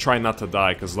we have to try not to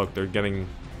die, because look, they're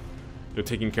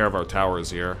taking care of our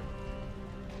towers here.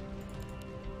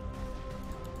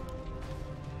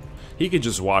 He could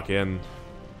just walk in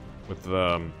with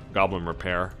the Goblin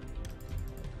Repair.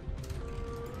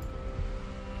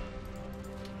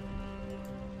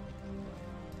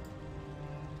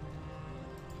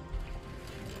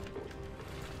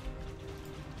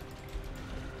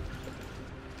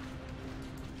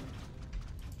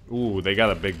 Ooh, they got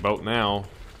a big boat now.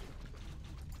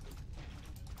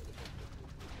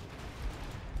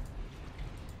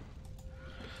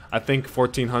 I think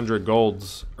 1,400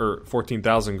 golds, or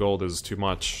 14,000 gold is too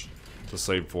much to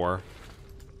save for.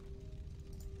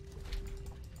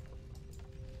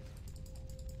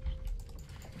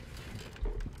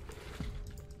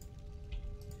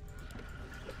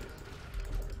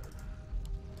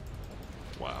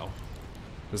 Wow.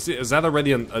 Is that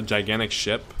already a gigantic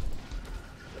ship?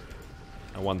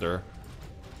 I wonder.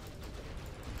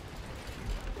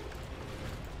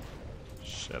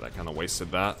 Shit, I kind of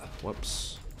wasted that.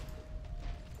 Whoops.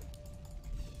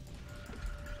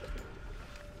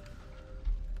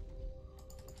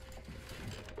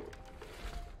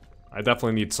 I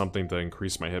definitely need something to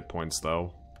increase my hit points,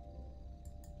 though.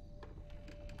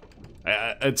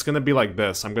 It's gonna be like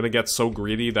this. I'm gonna get so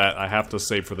greedy that I have to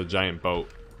save for the giant boat.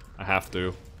 I have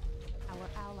to. Our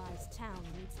allies' town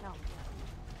needs help.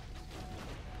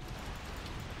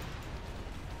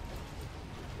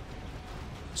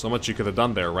 So much you could have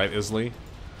done there, right, Isley?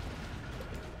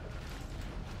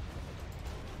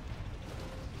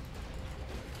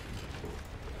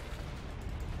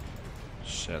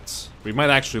 Shit. We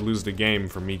might actually lose the game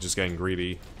for me just getting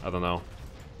greedy. I don't know.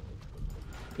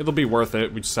 It'll be worth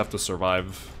it. We just have to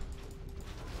survive.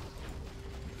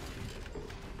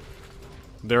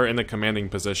 They're in a commanding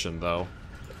position, though.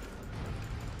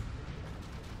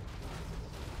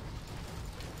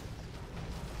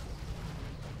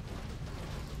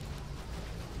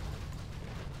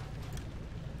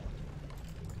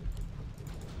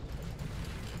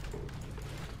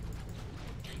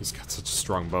 He's got such a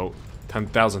strong boat.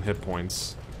 10,000 hit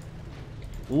points.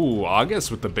 Ooh,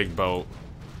 August with the big boat.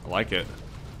 I like it.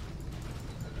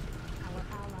 Our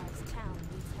allies' town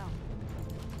needs help.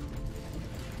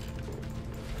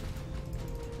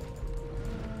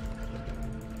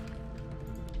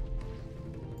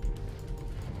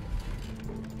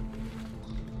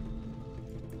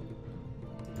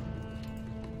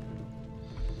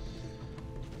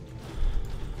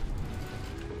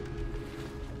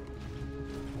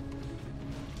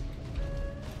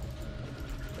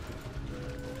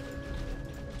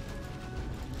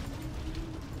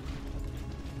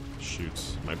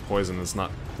 Shoot, my poison is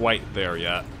not quite there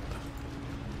yet.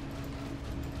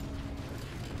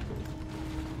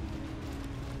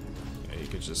 Yeah, you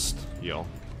could just heal.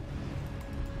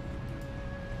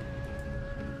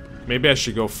 Maybe I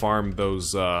should go farm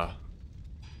those, I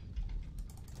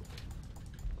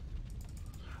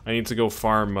need to go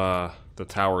farm, the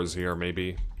towers here,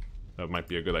 maybe. That might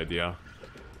be a good idea.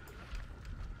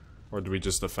 Or do we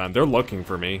just defend? They're looking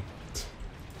for me.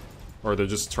 Or they're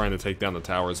just trying to take down the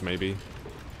towers, maybe.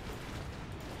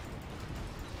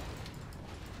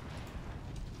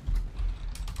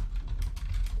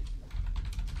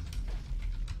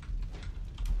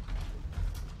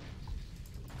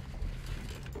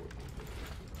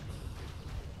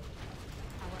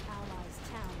 Our allies'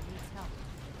 town needs help.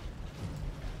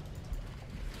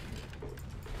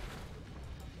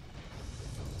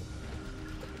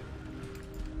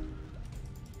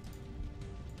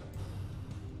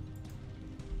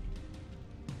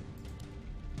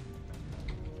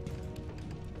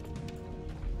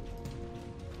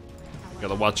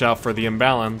 Gotta watch out for the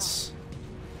imbalance.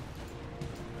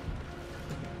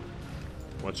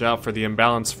 Watch out for the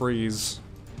imbalance freeze.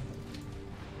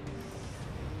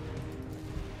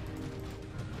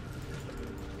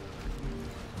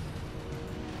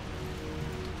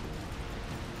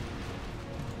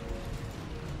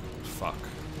 Fuck.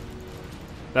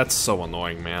 That's so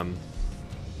annoying, man.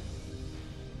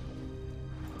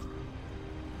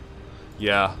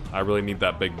 Yeah, I really need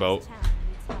that big boat. Town needs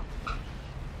help.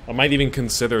 I might even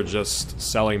consider just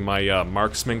selling my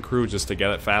marksman crew just to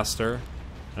get it faster.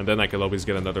 And then I could always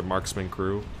get another marksman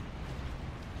crew.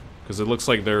 Because it looks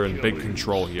like they're in big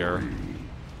control here.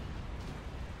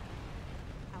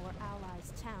 Our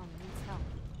allies' town needs help.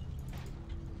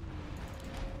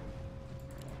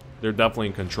 They're definitely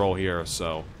in control here,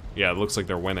 so... Yeah, it looks like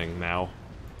they're winning now.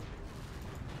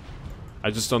 I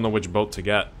just don't know which boat to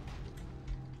get.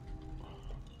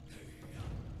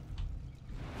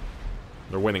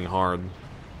 They're winning hard.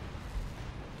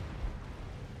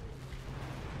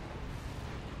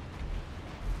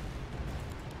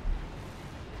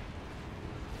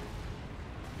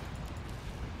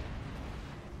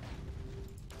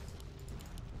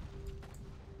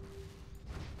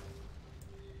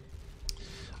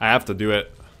 I have to do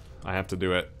it. I have to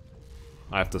do it.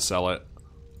 I have to sell it.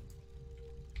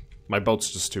 My boat's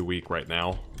just too weak right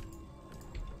now.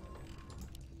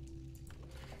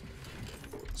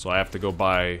 So I have to go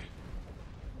buy a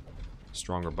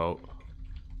stronger boat.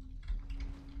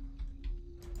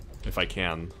 If I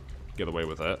can get away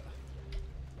with it.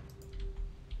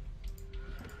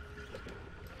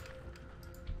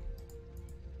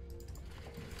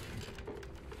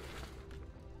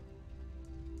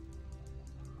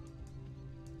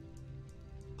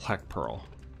 Black Pearl.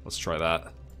 Let's try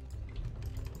that.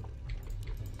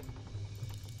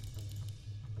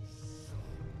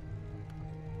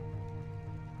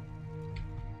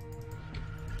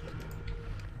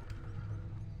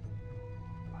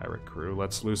 Pirate crew.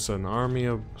 Let's loosen an army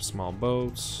of small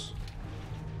boats.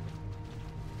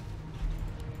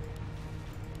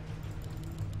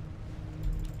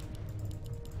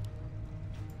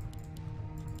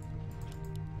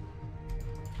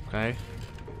 Okay.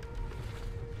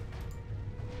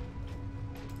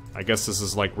 I guess this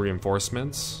is like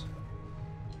reinforcements.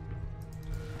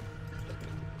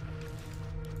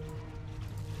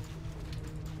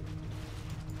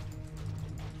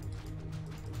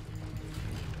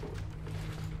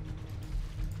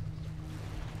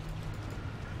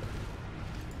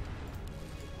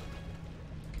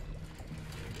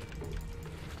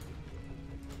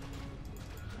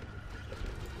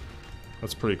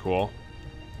 That's pretty cool.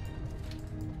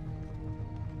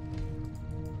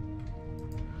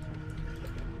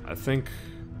 I think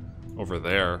over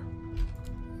there.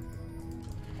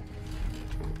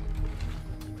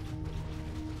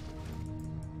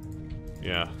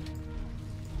 Yeah.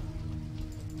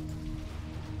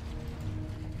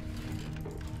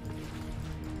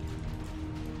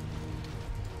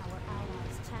 Our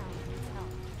allies' town needs help.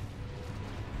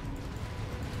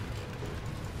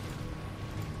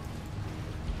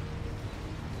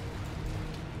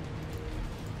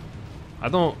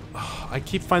 I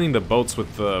keep finding the boats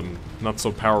with the not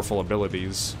so powerful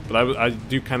abilities, but I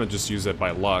do kind of just use it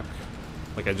by luck.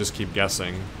 Like I just keep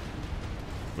guessing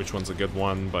which one's a good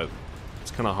one, but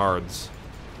it's kind of hard.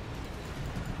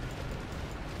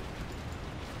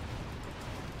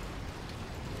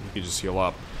 You can just heal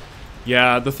up.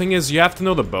 Yeah, the thing is you have to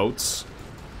know the boats.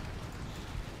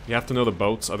 You have to know the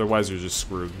boats, otherwise you're just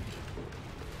screwed.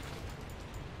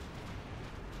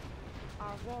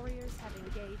 Our warriors have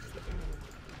engaged the enemy.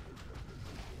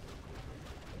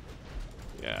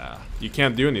 Yeah, you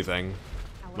can't do anything.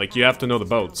 Our Like, you have to know the allies'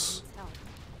 boats. town needs help.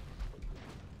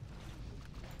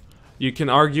 You can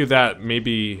argue that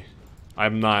maybe I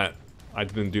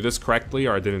didn't do this correctly,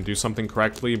 or I didn't do something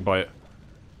correctly, but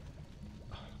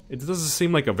it doesn't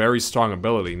seem like a very strong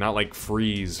ability, not like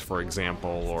freeze, for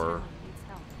example, or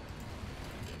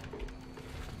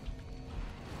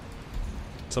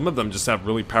some of them just have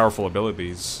really powerful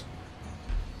abilities.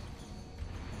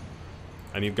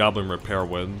 I need Goblin Repair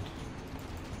Wood.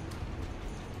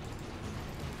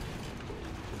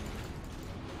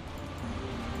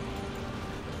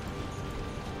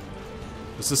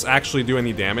 Does this actually do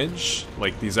any damage?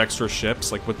 Like, these extra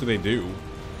ships? Like, what do they do?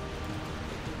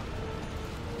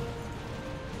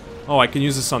 Oh, I can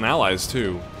use this on allies,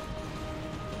 too.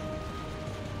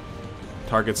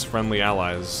 Targets friendly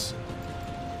allies.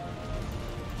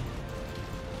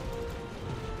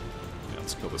 Yeah,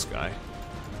 let's kill this guy.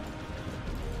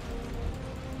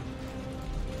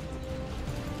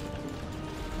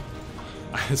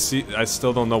 I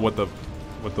still don't know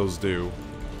what those do.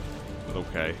 But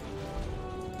okay.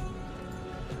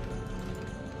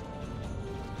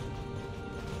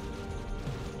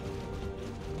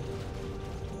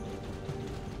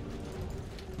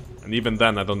 And even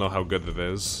then, I don't know how good it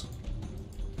is.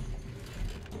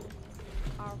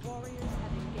 Our warriors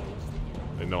have engaged the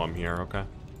enemy. They know I'm here, okay.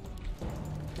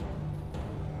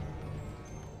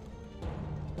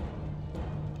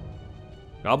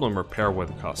 Goblin Repair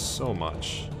Wood costs so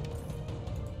much.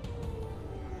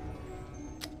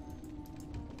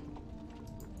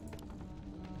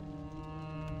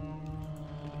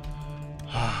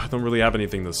 I don't really have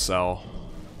anything to sell.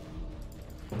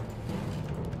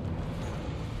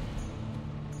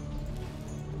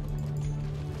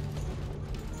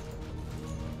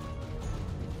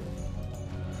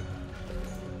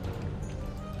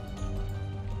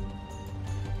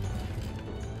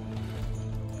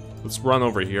 Let's run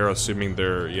over here, assuming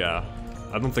they're... yeah.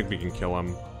 I don't think we can kill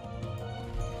him.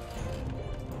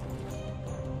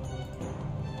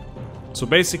 So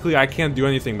basically, I can't do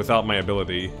anything without my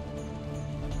ability.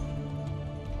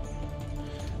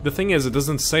 The thing is, it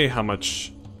doesn't say how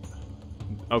much...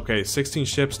 Okay, 16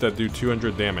 ships that do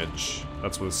 200 damage.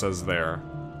 That's what it says there.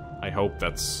 I hope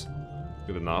that's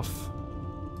good enough.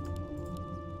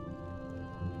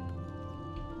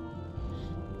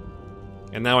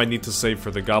 And now I need to save for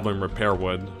the Goblin Repair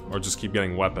Wood, or just keep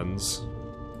getting weapons.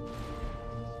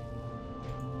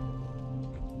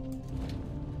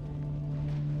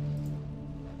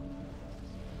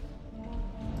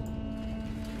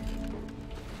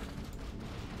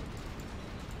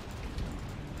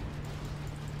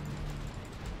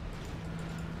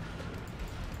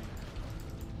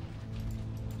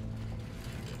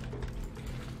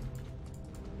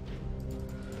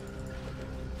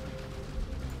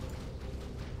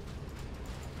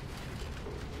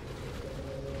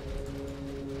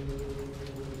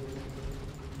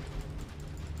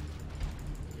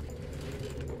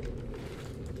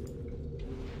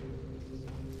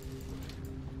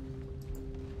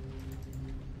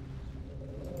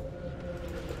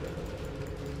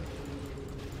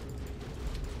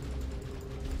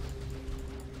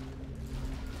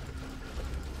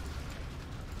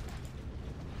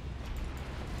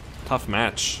 Tough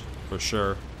match, for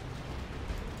sure.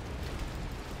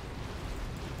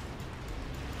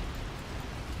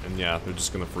 And yeah, they're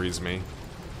just gonna freeze me.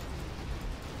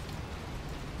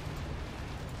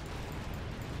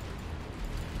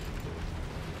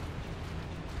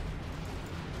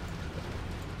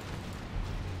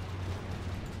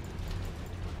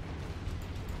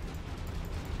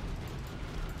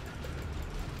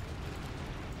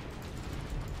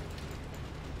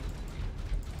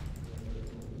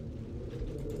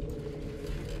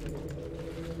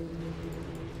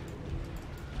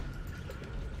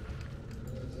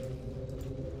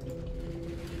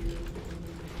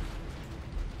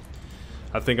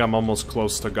 I think I'm almost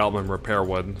close to Goblin Repair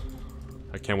Wood.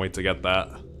 I can't wait to get that.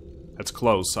 It's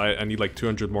close. I need like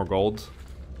 200 more gold.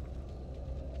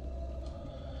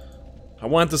 I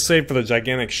wanted to save for the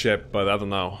gigantic ship, but I don't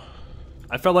know.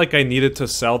 I felt like I needed to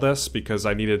sell this because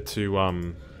I needed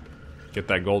to get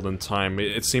that gold in time.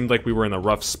 It seemed like we were in a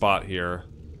rough spot here.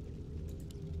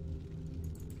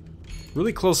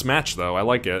 Really close match though. I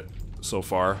like it so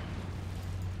far.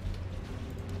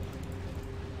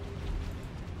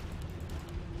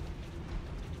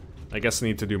 I guess I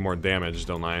need to do more damage,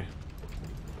 don't I?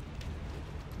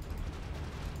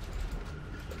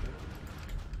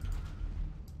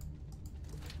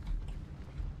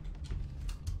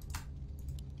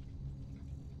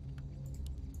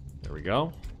 There we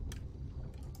go.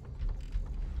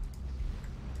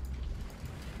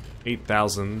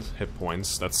 8,000 hit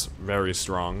points. That's very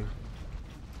strong.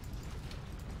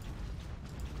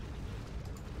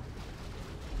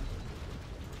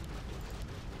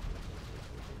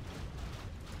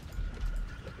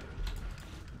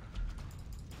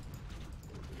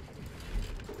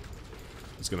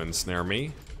 He's gonna ensnare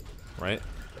me, right?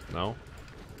 No?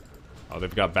 Oh,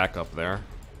 they've got backup there.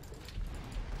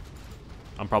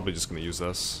 I'm probably just gonna use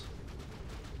this.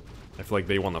 I feel like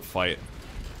they want to fight.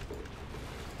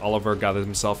 Oliver got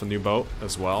himself a new boat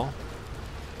as well.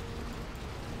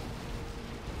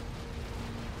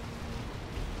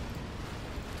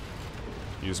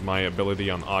 Use my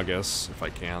ability on August if I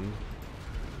can.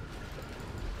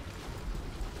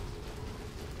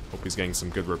 Hope he's getting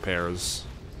some good repairs.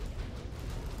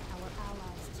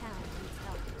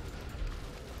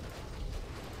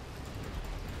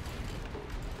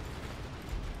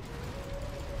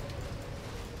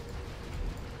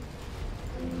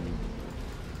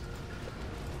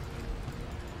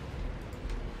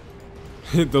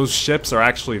 Those ships are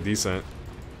actually decent.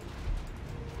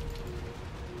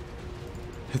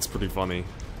 It's pretty funny.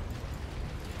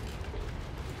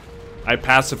 I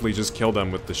passively just kill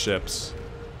them with the ships.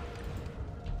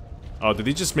 Oh, did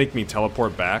he just make me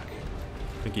teleport back?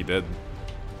 I think he did.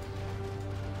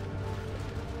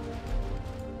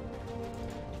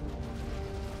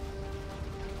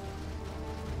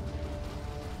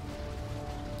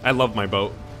 I love my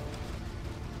boat.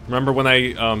 Remember when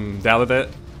I doubted it?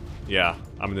 Yeah,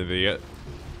 I'm an idiot.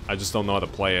 I just don't know how to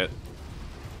play it.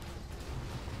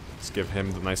 Let's give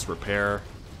him the nice repair.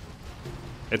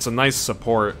 It's a nice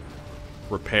support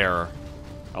repair.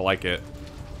 I like it.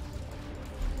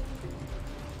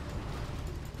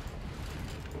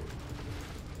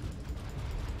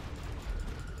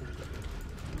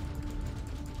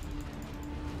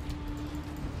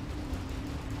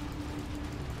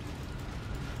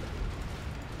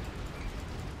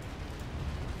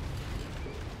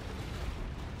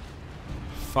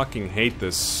 Fucking hate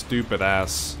this stupid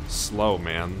ass slow,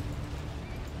 man.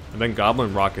 And then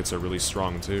goblin rockets are really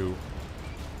strong too.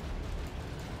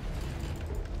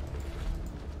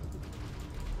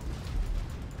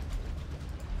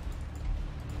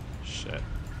 Shit.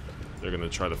 They're gonna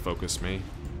try to focus me.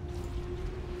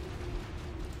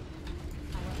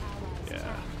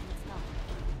 Yeah.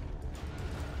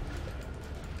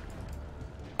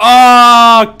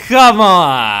 Oh, come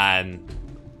on!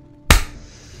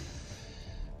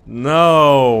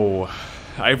 No.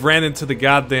 I ran into the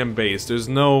goddamn base. There's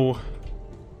no...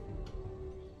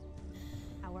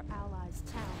 Our allies'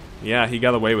 town. Yeah, he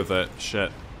got away with it.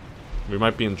 Shit. We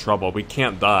might be in trouble. We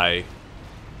can't die.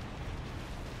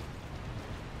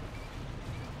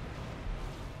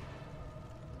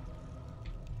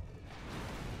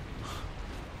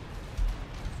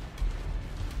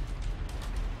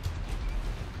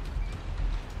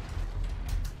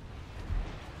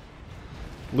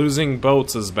 Losing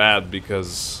boats is bad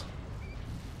because...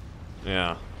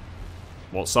 Yeah.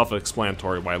 Well,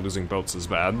 self-explanatory why losing boats is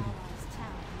bad. Allies'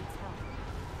 town needs help.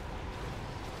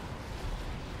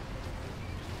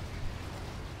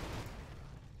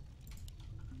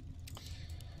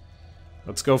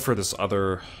 Let's go for this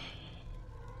other...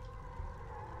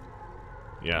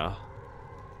 Yeah.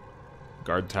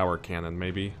 Guard tower cannon,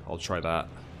 maybe. I'll try that.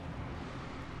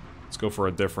 Let's go for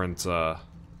a different,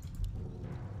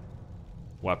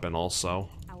 weapon also.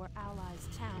 Our allies'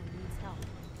 town needs help.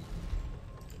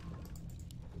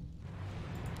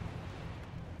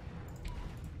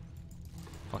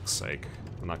 Fuck's sake.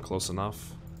 I'm not close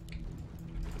enough.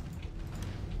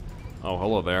 Oh,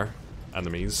 hello there.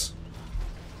 Enemies.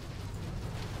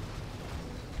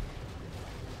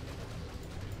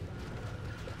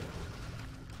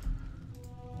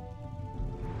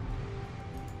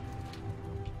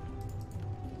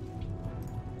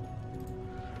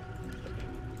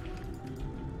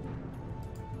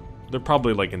 They're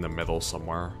probably like in the middle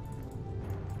somewhere.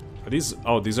 Are these...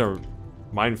 Oh, these are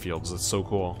minefields. That's so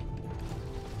cool.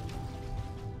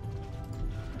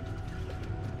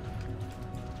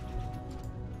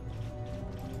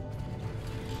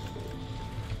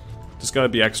 Just gotta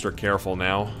be extra careful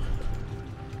now.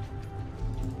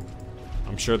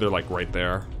 I'm sure they're like right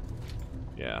there.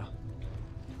 Yeah.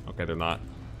 Okay, they're not.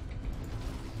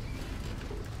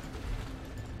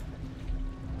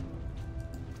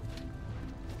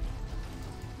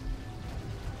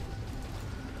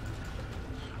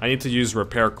 I need to use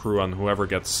repair crew on whoever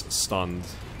gets stunned.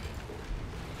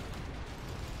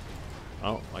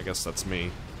 Oh, I guess that's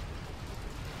me.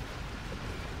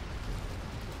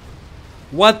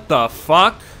 What the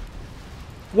fuck?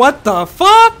 What the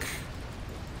fuck?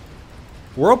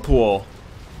 Whirlpool.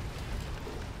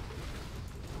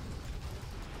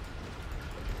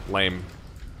 Lame.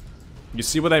 You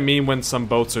see what I mean when some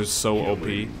boats are so OP?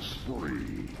 You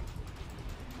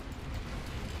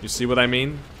see what I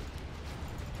mean?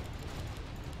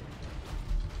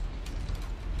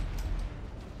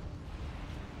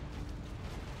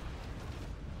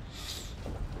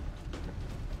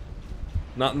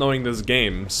 Not knowing this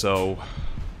game, so...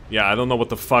 Yeah, I don't know what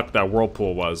the fuck that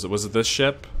whirlpool was. Was it this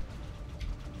ship?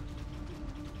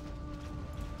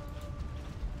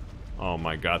 Oh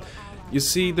my god. You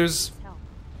see, there's...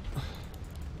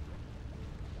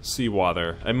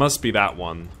 Seawater. It must be that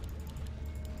one.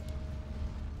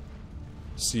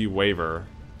 Sea Waver.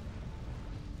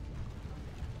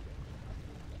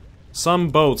 Some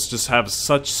boats just have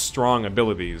such strong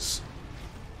abilities.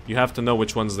 You have to know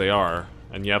which ones they are.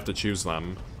 And you have to choose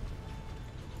them.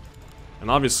 And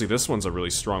obviously this one's a really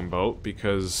strong boat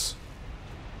because...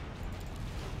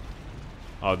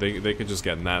 Oh, they could just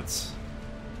get nets.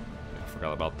 I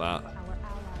forgot about that. Our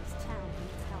allies' town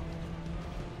needs help.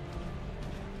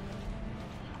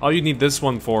 All you need this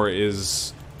one for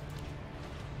is...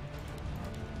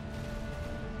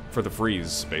 for the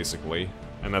freeze, basically.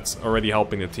 And that's already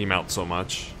helping the team out so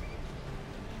much.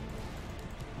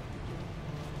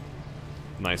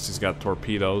 Nice, he's got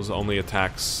torpedoes, only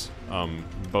attacks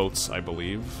boats, I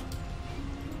believe.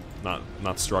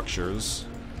 Not structures.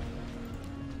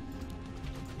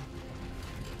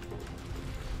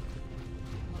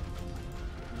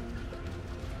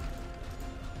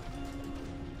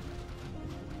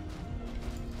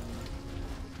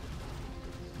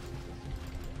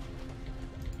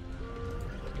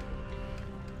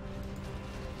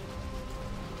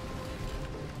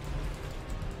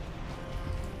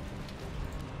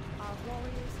 Our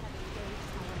warriors have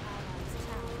engaged our allies'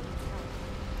 town needs help.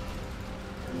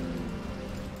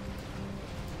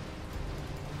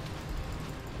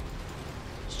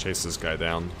 Let's chase this guy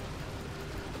down.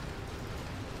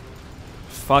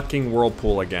 Fucking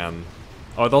whirlpool again.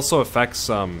 Oh, it also affects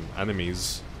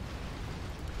enemies.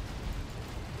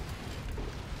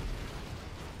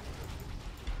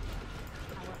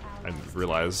 Our I allies'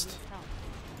 realized. town needs help.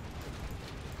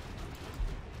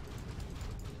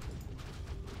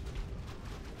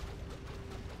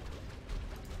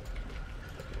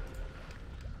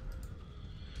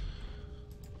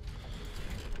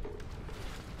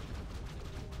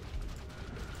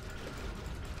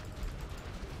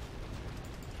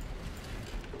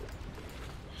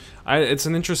 It's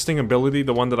an interesting ability,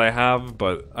 the one that I have,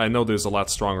 but I know there's a lot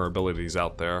stronger abilities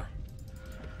out there.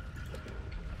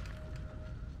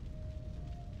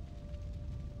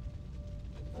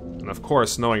 And of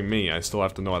course, knowing me, I still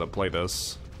have to know how to play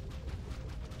this.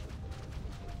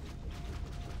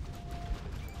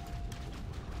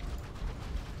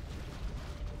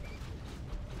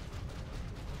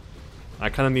 I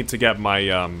kind of need to get my,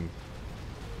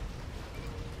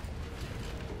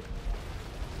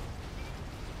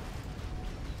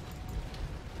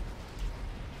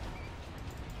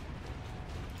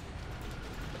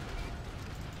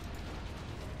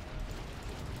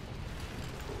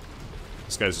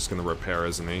 This guy's just gonna repair,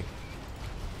 isn't he?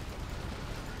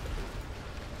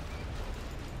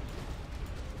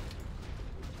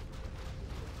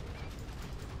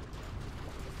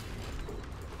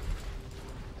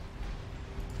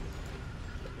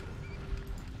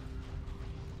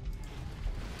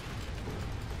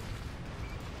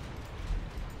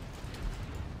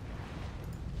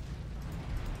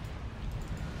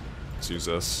 Let's use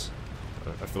this.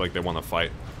 I feel like they want to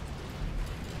fight.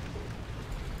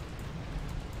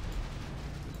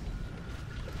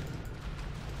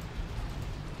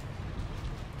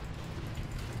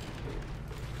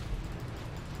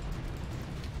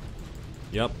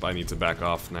 Yep, I need to back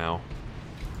off now.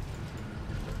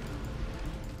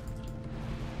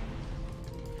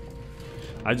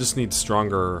 I just need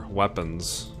stronger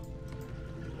weapons.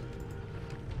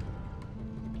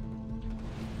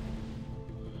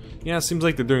 Yeah, it seems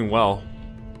like they're doing well.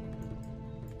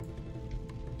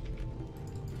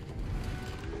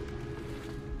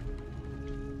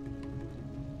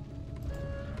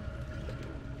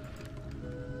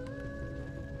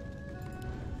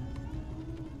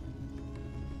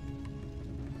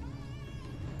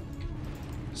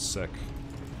 Sick.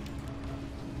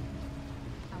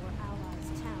 Our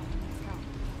allies' town needs help.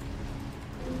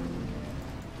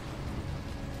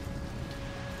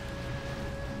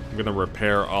 I'm gonna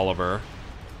repair Oliver.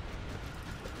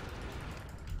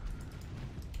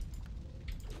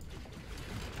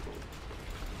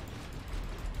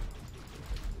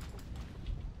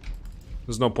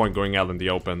 There's no point going out in the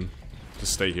open.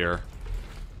 Just stay here.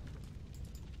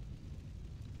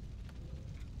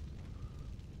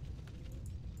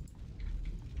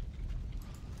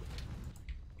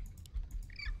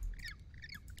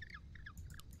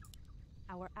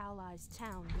 Our allies'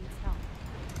 town needs help.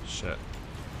 Shit.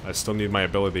 I still need my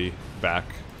ability back,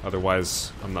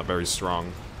 otherwise I'm not very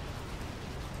strong.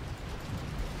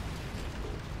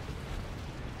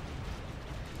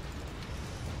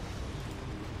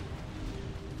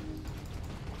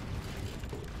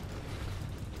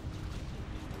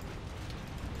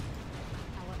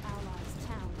 Our allies'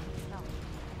 town needs help.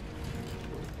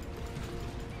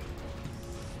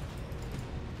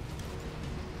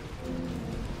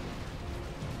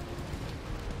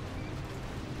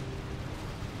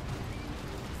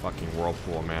 Fucking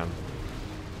whirlpool, man.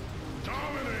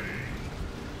 Dominating!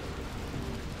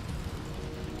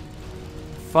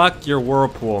 Fuck your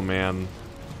whirlpool, man.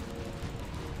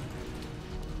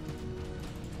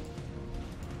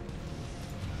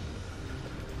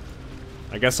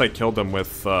 I guess I killed him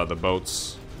with the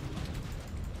boats.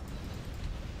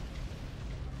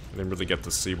 I didn't really get to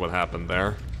see what happened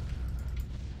there.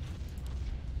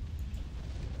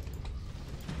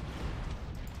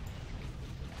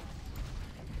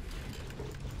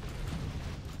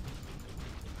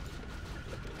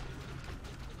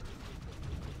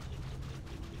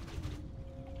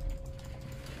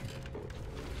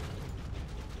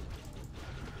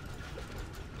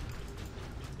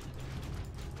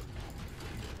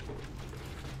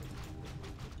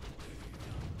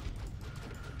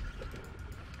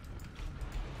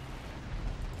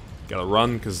 Gotta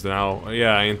run, because now...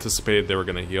 Yeah, I anticipated they were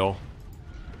gonna heal.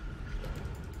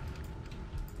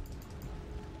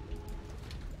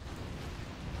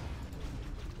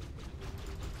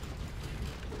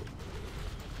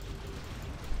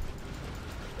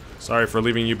 Sorry for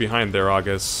leaving you behind there,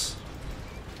 August.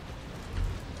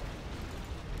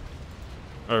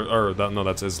 No,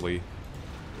 that's Isley.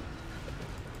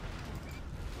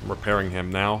 I'm repairing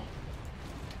him now.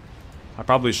 I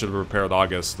probably should have repaired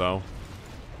August, though.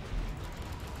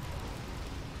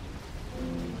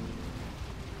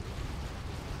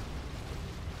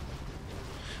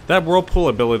 That whirlpool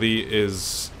ability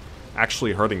is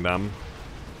actually hurting them,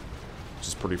 which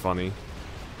is pretty funny.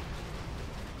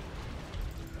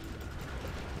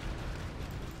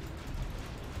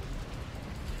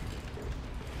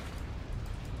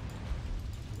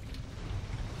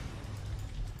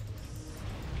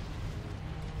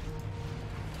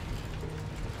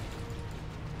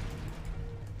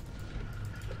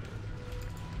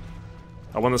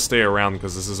 I want to stay around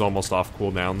because this is almost off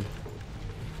cooldown.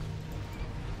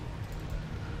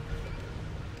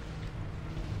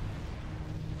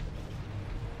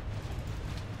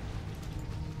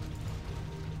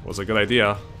 Was a good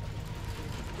idea.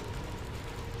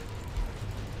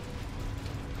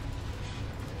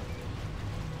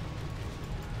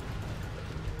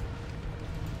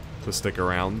 To stick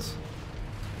around.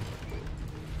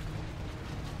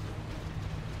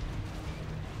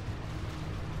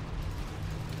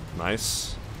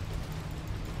 Nice.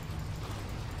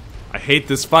 I hate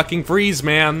this fucking freeze,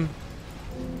 man.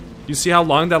 You see how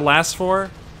long that lasts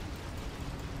for?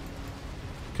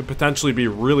 Could potentially be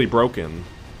really broken.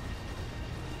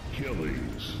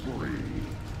 Killing spree.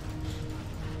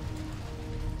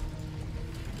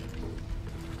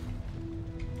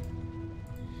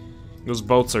 Those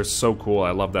boats are so cool.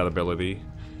 I love that ability.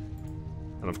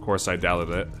 And of course I doubted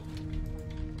it.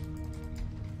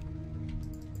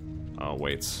 Oh,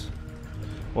 wait.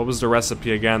 What was the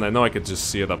recipe again? I know I could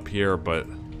just see it up here, but...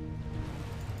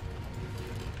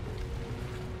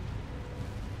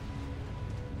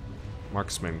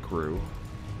 Marksman crew.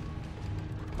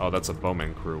 Oh, that's a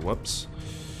bowman crew. Whoops.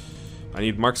 I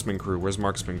need marksman crew. Where's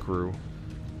marksman crew?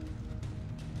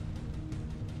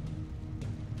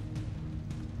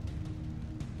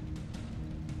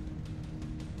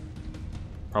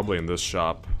 Probably in this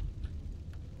shop.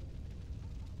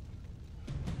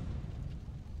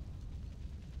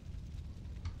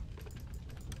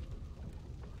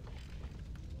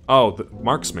 Oh, the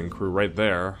marksman crew right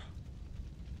there.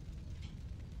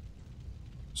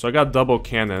 So I got double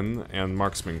cannon and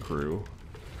marksman crew.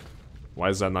 Why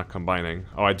is that not combining?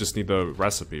 Oh, I just need the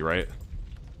recipe, right?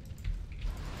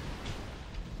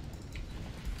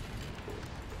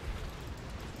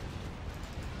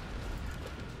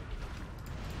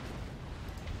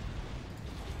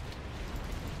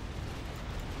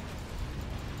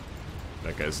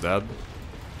 That guy's dead.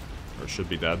 Or should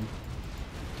be dead.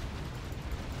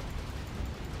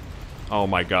 Oh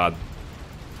my god.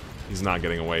 He's not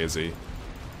getting away, is he?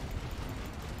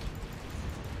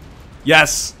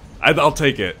 Yes! I'll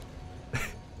take it.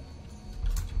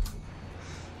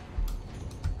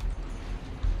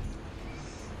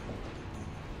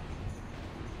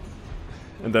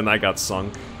 And then I got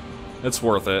sunk. It's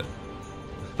worth it.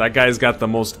 That guy's got the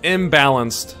most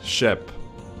imbalanced ship.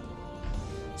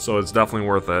 So it's definitely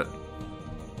worth it.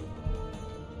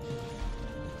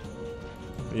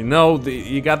 You know,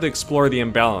 you got to explore the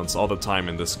imbalance all the time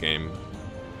in this game.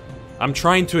 I'm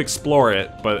trying to explore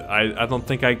it, but I don't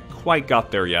think I quite got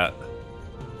there yet.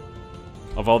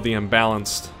 Of all the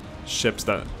imbalanced ships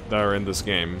that are in this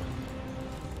game.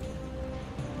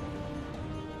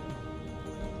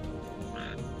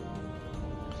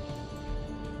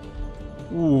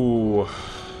 Ooh.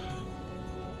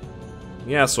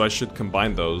 Yeah, so I should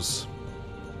combine those.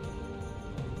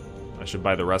 I should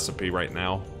buy the recipe right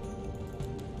now.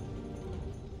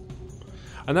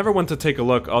 I never went to take a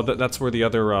look. Oh, that's where the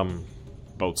other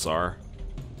boats are.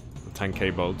 The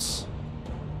 10K boats.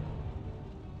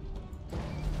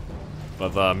 But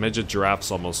the midget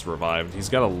giraffe's almost revived. He's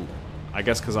got a... I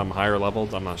guess because I'm higher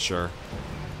leveled? I'm not sure.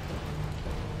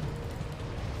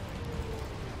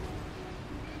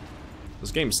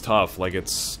 This game's tough. Like,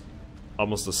 it's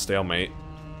almost a stalemate.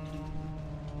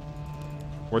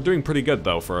 We're doing pretty good,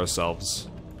 though, for ourselves.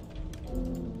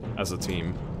 As a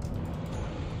team.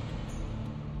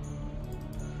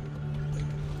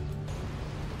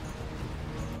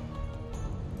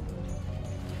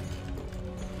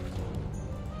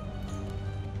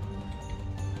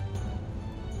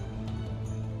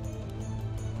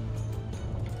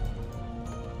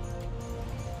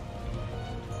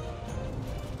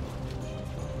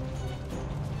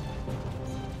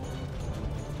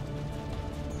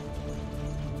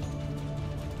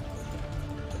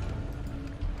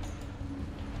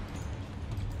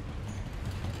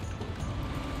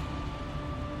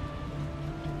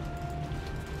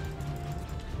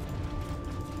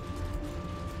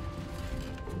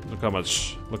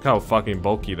 Look how fucking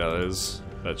bulky that is,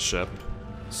 that ship.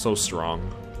 So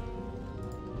strong.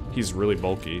 He's really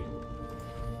bulky.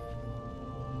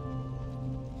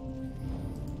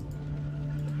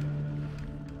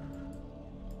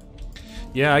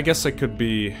 Yeah, I guess I could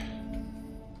be...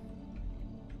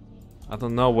 I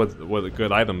don't know what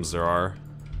good items there are.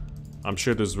 I'm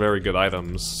sure there's very good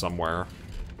items somewhere.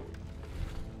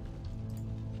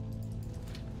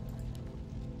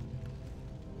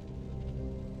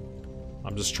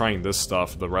 I'm just trying this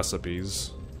stuff, the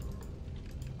recipes.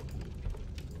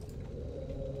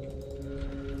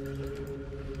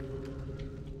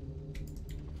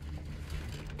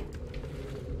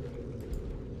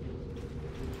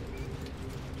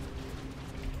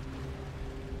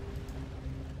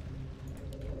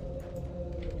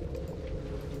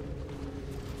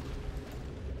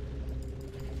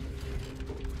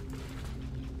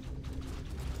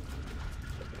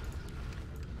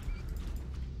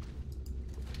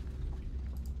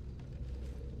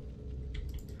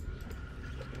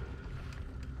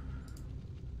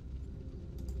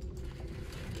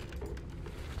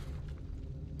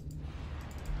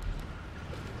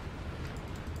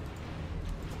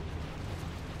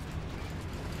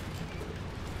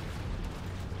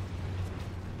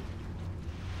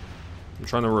 I'm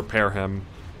trying to repair him.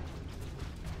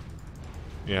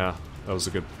 Yeah, that was a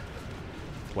good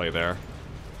play there.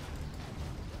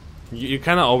 You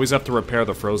kind of always have to repair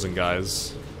the frozen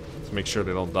guys to make sure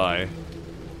they don't die.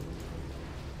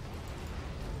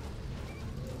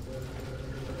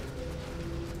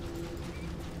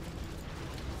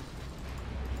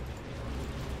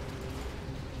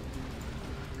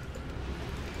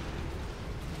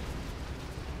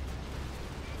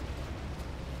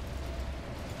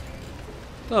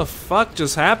 The fuck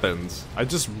just happened? I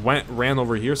just ran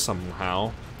over here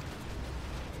somehow.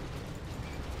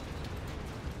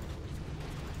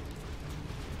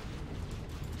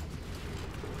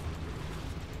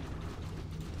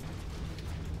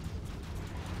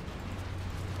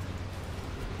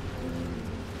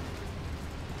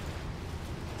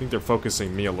 I think they're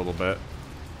focusing me a little bit.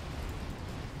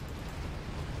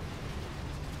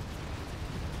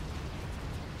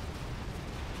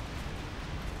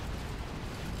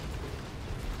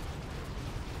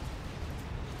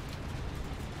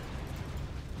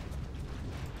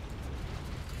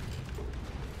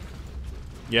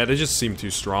 Yeah, they just seem too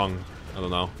strong. I don't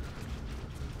know.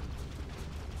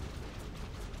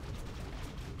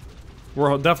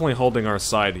 We're definitely holding our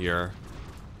side here.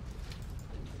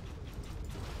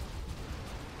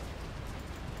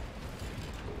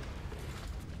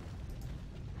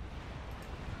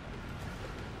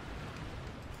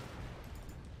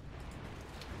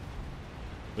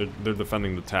 They're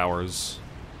defending the towers.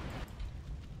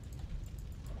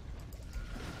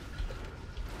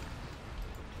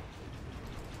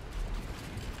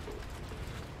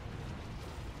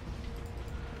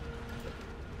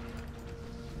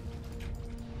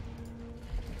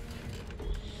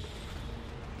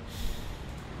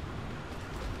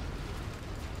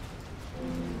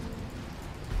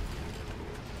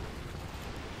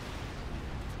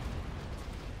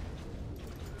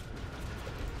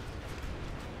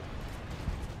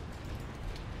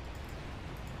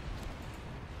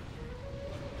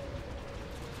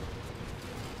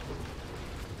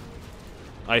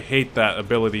 I hate that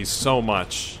ability so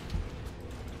much.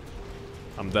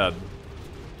 I'm dead.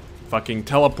 Fucking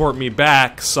teleport me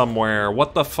back somewhere.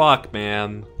 What the fuck,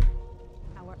 man?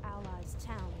 Our allies'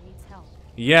 town needs help.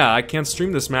 Yeah, I can't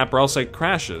stream this map or else it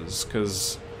crashes,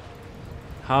 cause...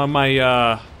 How am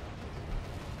I,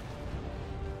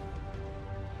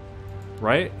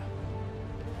 Right?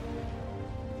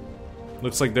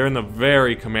 Looks like they're in a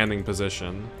very commanding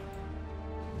position.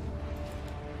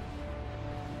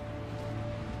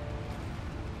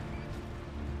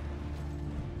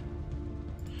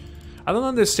 I don't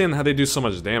understand how they do so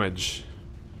much damage.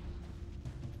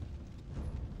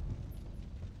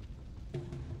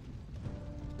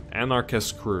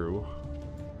 Anarchist crew.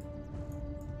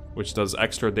 Which does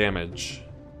extra damage.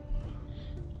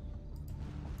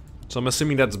 So I'm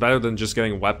assuming that's better than just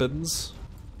getting weapons.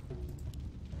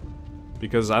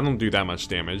 Because I don't do that much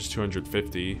damage,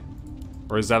 250.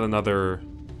 Or is that another...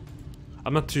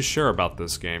 I'm not too sure about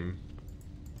this game.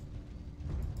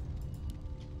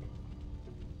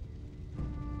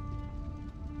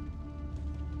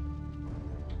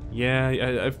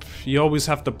 Yeah, you always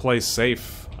have to play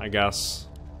safe, I guess.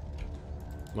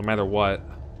 No matter what.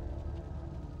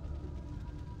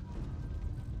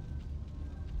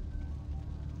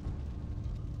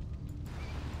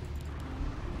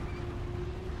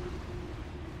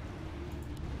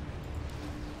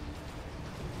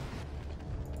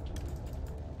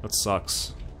 That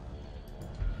sucks.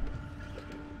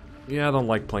 Yeah, I don't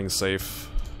like playing safe.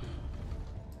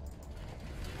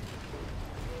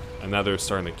 And now they're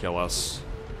starting to kill us.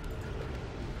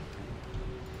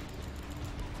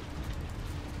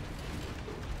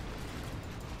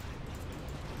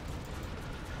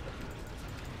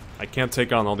 I can't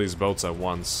take on all these boats at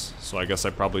once, so I guess I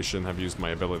probably shouldn't have used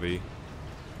my ability.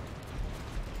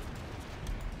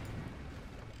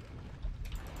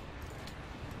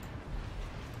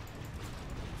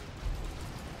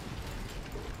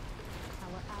 Our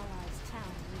allies' town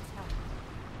needs help.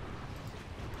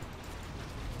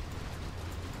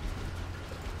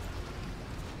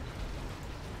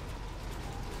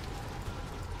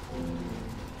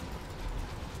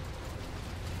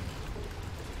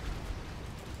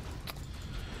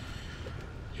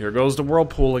 Here goes the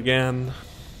whirlpool again.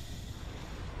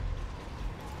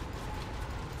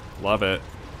 Love it.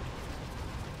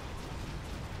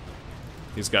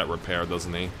 He's got repair,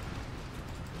 doesn't he?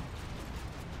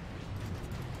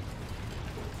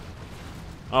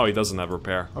 Oh, he doesn't have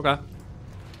repair. Okay.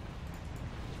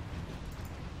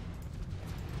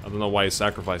 I don't know why he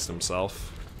sacrificed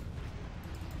himself.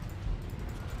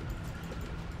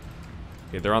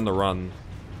 Okay, they're on the run.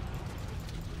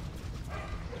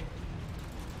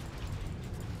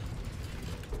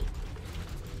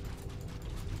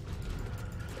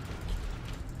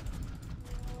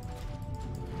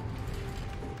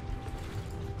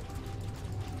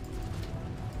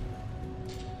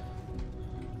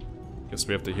 Guess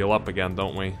we have to heal up again,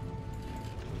 don't we?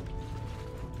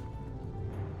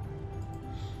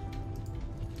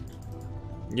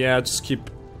 Yeah, just keep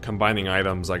combining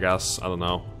items, I guess. I don't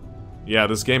know. Yeah,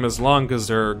 this game is long because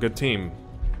they're a good team.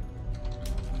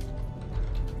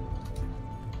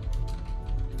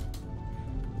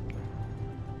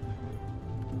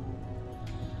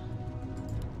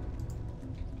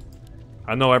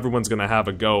 I know everyone's gonna have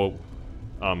a go,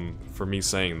 for me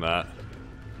saying that.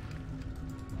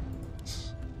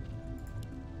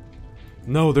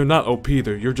 No, they're not OP,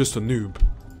 you're just a noob.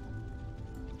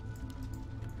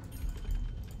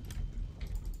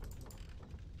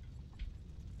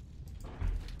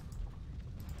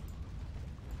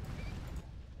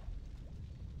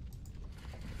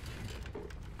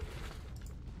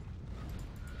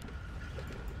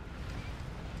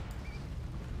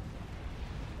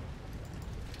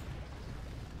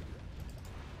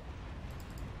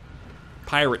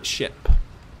 Pirate ship.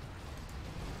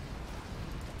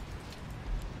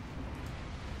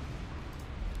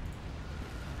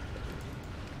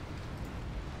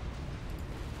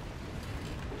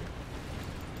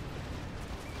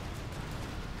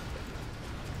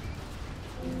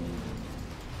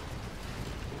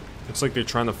 Looks like they're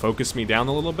trying to focus me down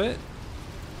a little bit.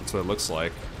 That's what it looks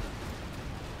like.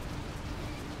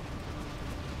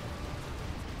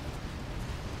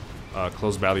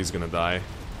 Close Valley's gonna die.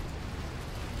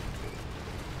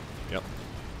 Yep.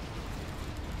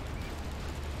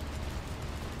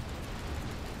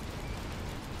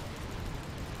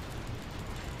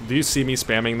 Do you see me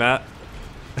spamming that?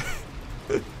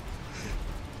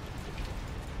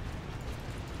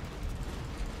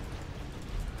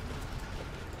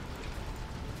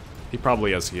 He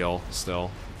probably has heal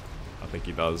still. I think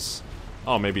he does.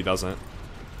 Oh, maybe he doesn't.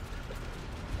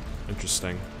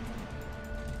 Interesting.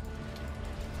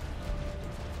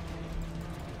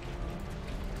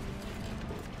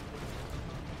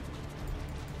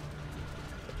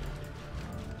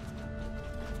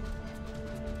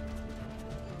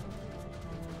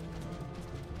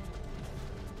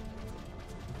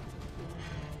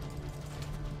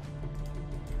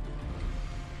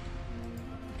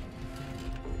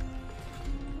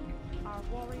 Our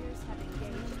warriors have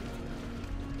engaged.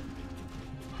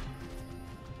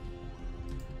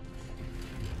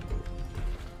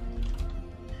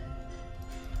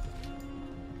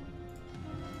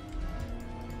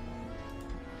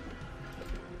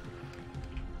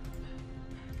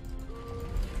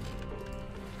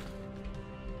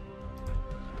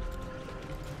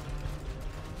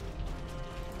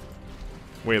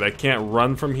 Wait, I can't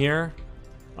run from here?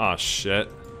 Aw, shit.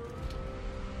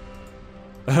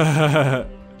 I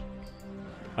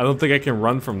don't think I can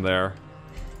run from there.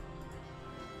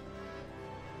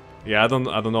 Yeah, I don't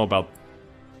know about...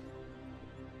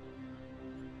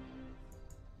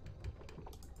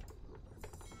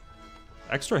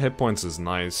 Extra hit points is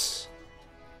nice.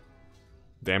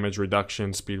 Damage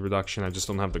reduction, speed reduction, I just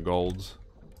don't have the gold.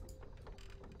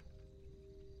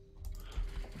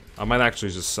 I might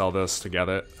actually just sell this to get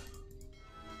it.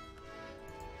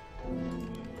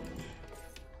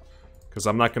 Because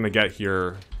I'm not going to get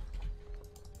here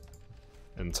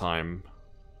in time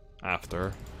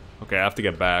after. Okay, I have to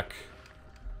get back.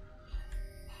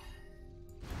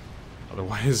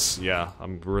 Otherwise, yeah,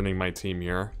 I'm ruining my team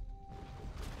here.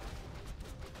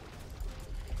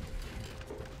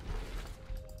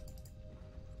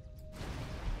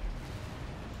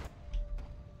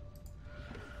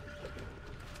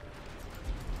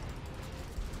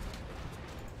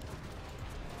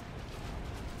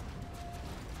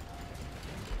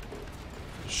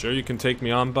 Sure you can take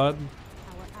me on, bud?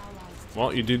 Our allies.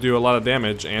 Well, you do a lot of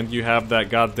damage, and you have that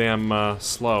goddamn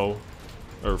slow.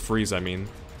 Or freeze, I mean.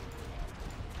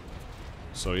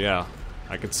 So yeah,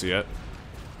 I could see it.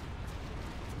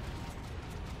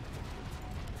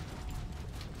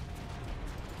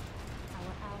 Our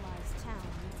allies' town.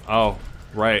 Oh,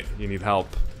 right, you need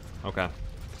help. Okay.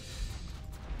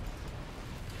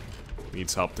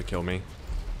 Needs help to kill me.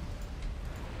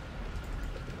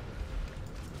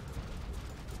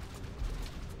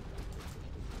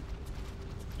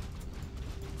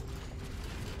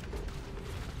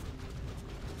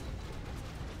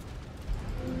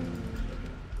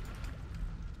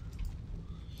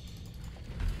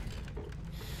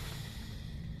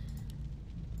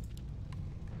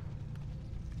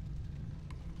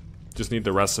 Just need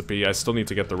the recipe. I still need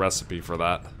to get the recipe for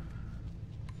that.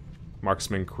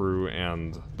 Marksman crew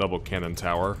and double cannon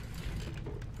tower.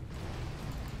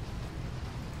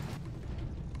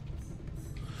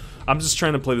 I'm just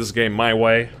trying to play this game my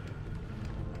way.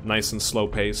 Nice and slow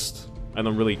paced. I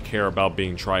don't really care about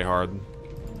being try-hard.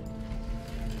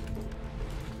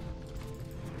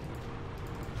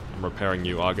 I'm repairing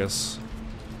you, August.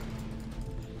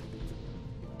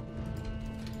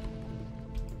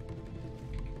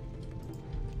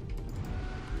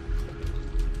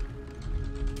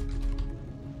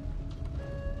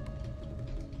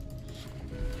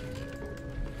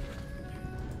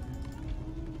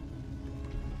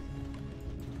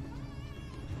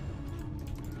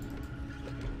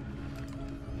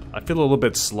 I feel a little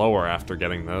bit slower after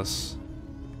getting this.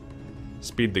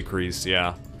 Speed decrease,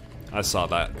 yeah. I saw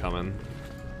that coming.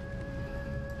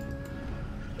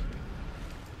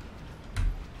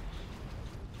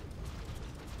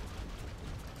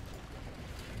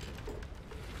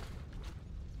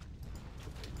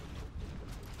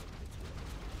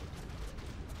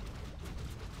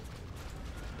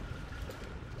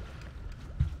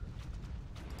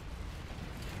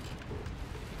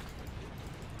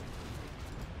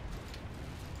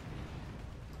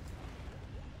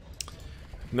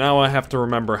 Now I have to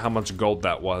remember how much gold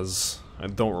that was. I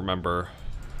don't remember.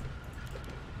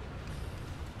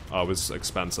 Oh, it was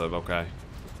expensive, okay.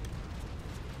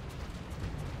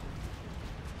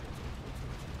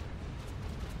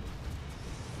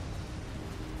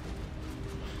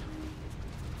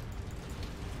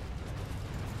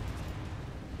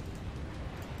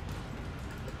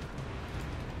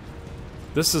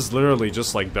 This is literally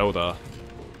just like Dota.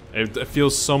 It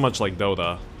feels so much like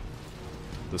Dota,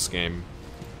 this game.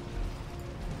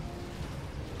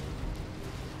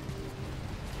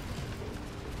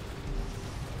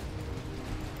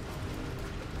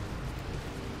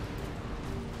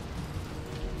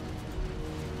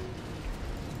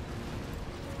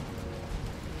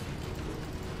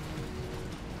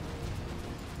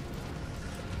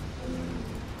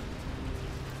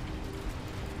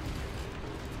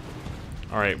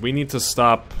 Alright, we need to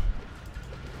stop.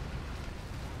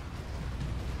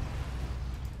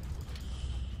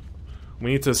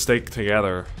 We need to stay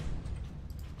together.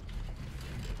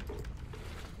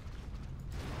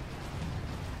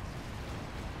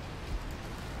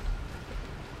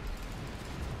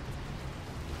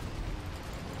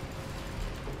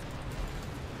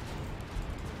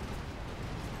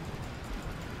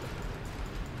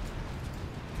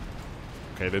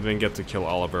 Okay, they didn't get to kill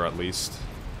Oliver at least.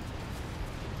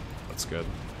 That's good.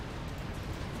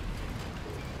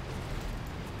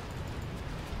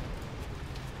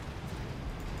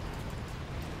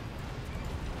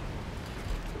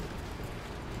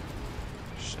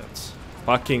 Shit.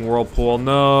 Fucking whirlpool,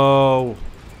 no!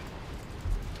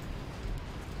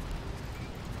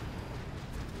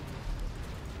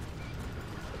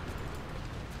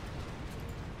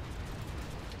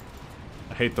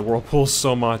 I hate the whirlpool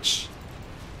so much.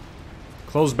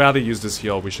 Closed Battle used his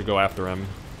heal, we should go after him.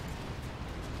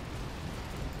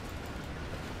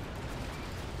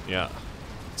 Yeah,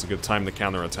 it's a good time to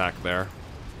counterattack there.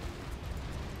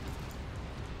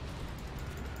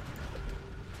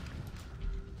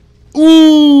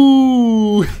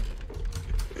 Ooh!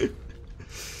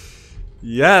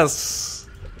 Yes!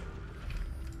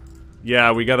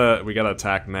 Yeah, we gotta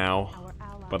attack now.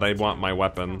 But I want my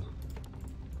weapon.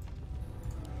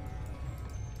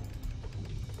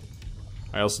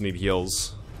 I also need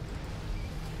heals.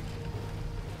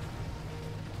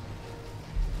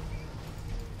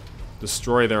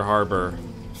 Destroy their harbor.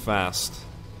 Fast.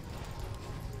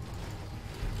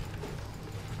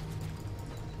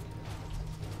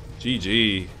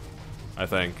 GG, I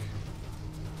think.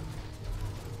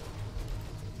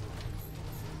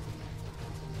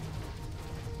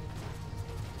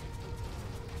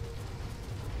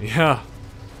 Yeah.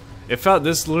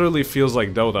 This literally feels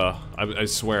like Dota, I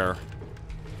swear.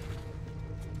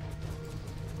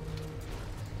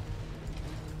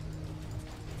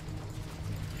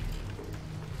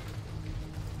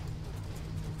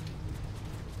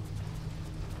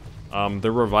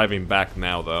 They're reviving back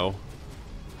now, though.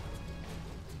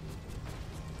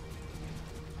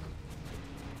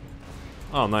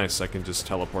 Oh, nice. I can just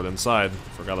teleport inside.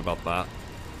 Forgot about that.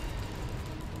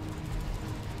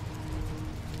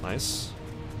 Nice.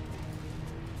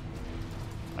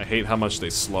 I hate how much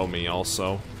they slow me,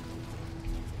 also.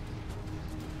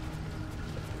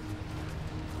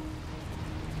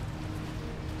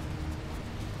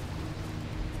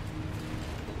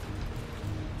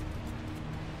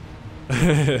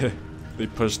 They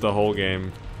pushed the whole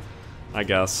game, I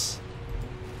guess.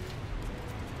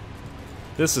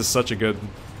 This is such a good...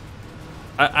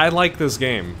 I like this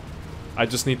game. I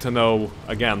just need to know,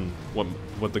 again,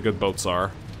 what the good boats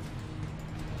are.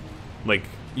 Like,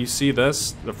 you see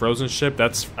this? The frozen ship?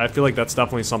 I feel like that's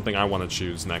definitely something I want to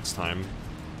choose next time.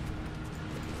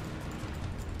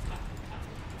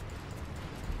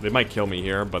 They might kill me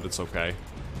here, but it's okay.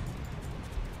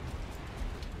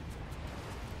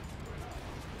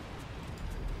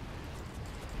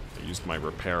 I used my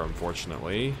repair,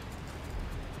 unfortunately.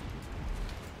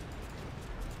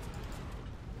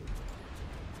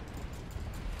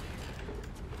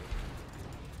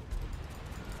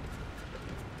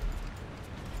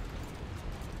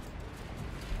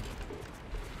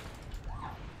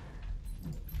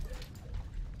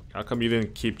 How come you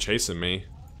didn't keep chasing me?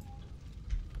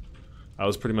 I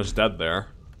was pretty much dead there.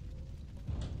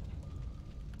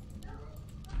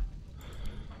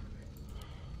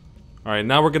 Alright,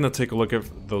 now we're gonna take a look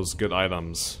at those good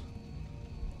items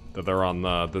that are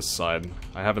on this side.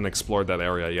 I haven't explored that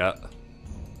area yet.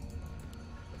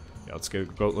 Yeah, let's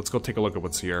go take a look at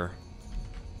what's here.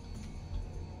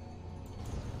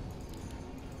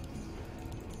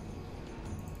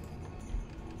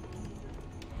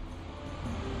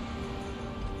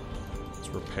 Let's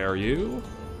repair you.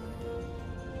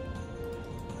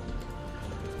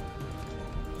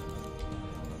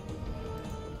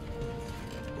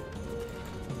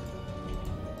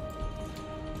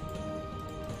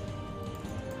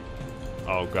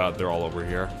 Oh god, they're all over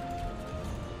here.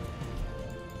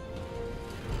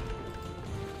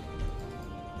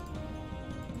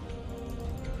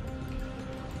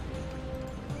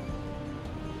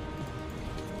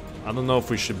 I don't know if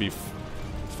we should be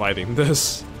fighting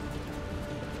this.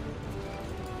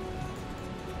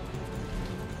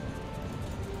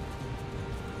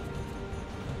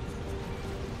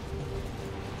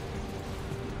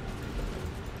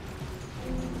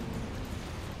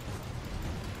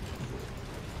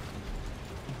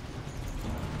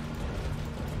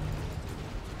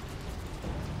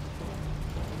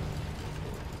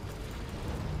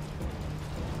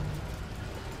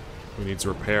 Who needs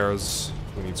repairs?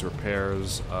 Who needs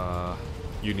repairs?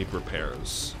 You need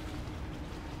repairs.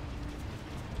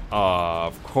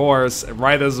 Of course.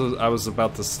 Right as I was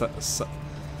about to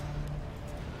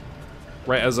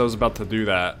right as I was about to do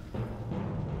that.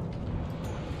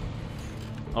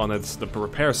 Oh, and the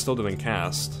repair still didn't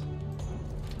cast.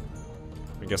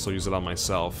 I guess I'll use it on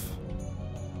myself.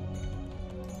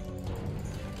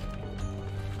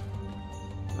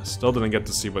 I still didn't get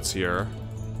to see what's here.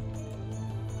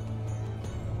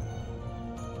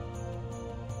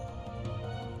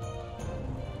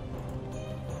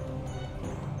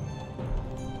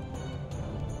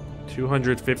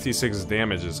 $256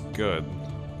 damage is good.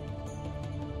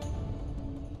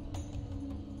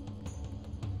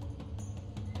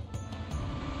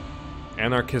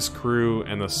 Anarchist crew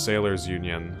and the Sailors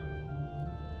Union.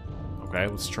 Okay,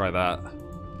 let's try that.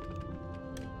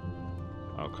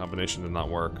 Oh, combination did not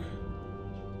work.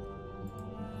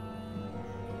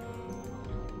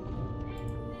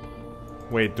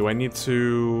 Wait, do I need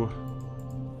to...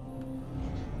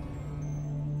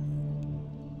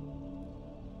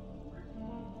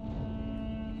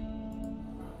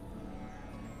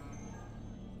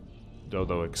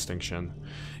 Dodo extinction.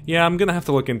 Yeah, I'm gonna have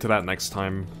to look into that next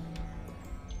time.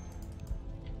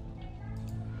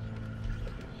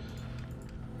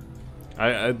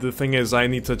 The thing is, I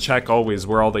need to check always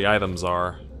where all the items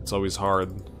are. It's always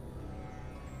hard.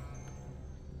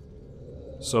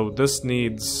 So this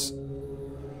needs...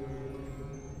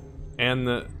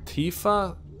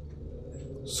 Antifa?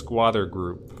 Squatter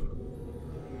group.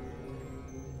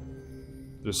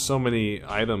 There's so many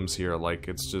items here, like,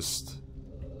 it's just...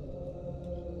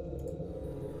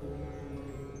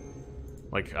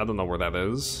 Like, I don't know where that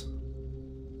is.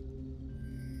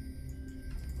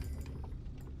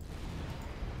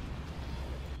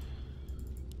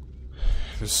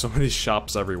 There's so many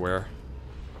shops everywhere.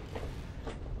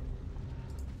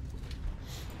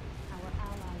 Our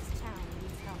allies' town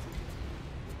needs help.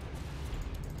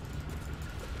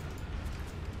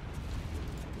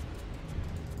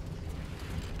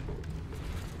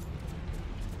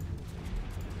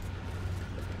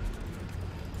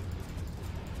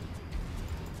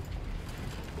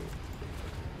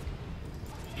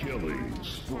 Killing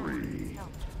spree.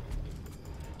 Help.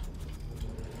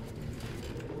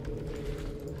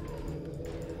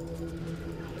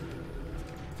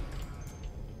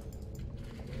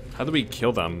 How do we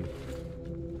kill them?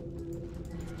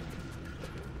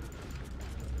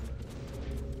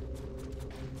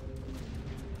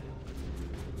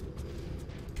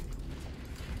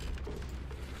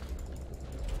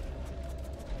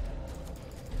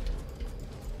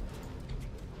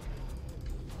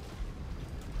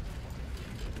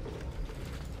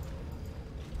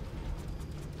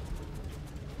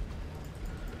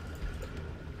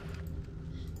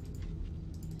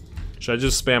 Should I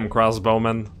just spam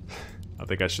Crossbowman? I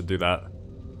think I should do that.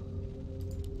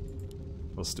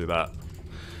 Let's do that.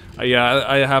 Yeah,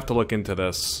 I have to look into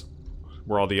this,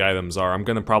 where all the items are. I'm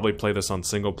gonna probably play this on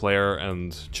single player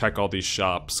and check all these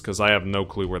shops, because I have no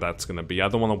clue where that's gonna be. I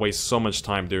don't want to waste so much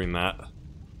time doing that.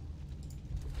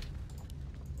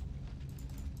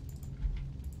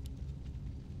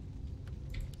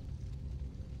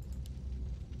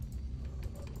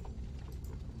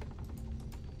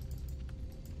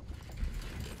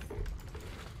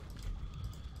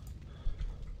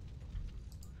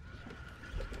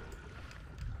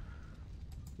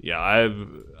 Yeah,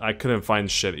 I couldn't find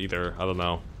shit either. I don't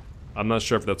know. I'm not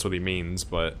sure if that's what he means,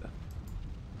 but...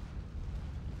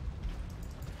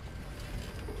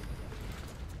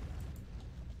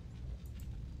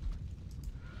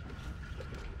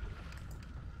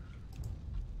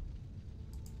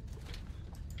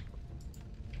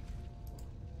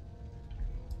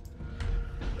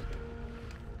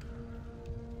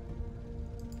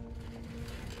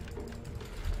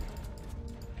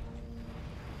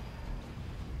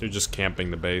 They're just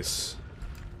camping the base.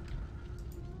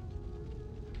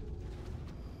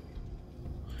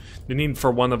 They need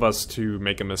for one of us to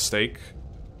make a mistake.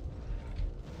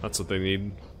 That's what they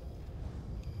need.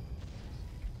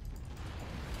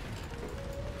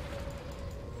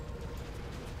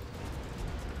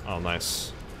 Oh,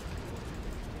 nice.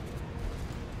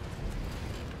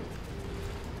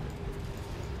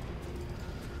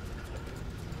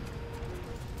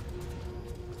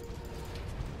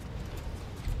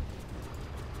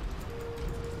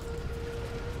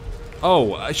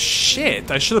 Oh, shit.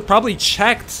 I should have probably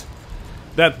checked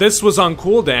that this was on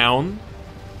cooldown.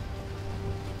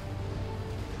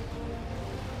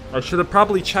 I should have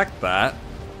probably checked that.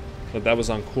 That was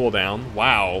on cooldown.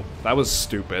 Wow, that was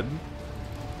stupid.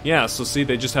 Yeah, so see,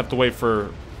 they just have to wait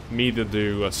for me to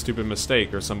do a stupid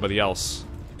mistake or somebody else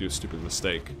do a stupid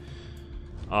mistake.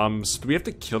 So do we have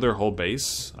to kill their whole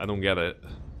base? I don't get it.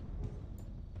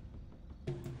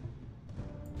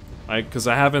 Because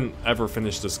I haven't ever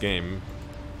finished this game.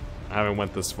 I haven't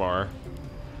went this far.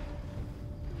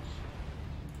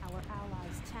 Our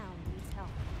allies' town needs help.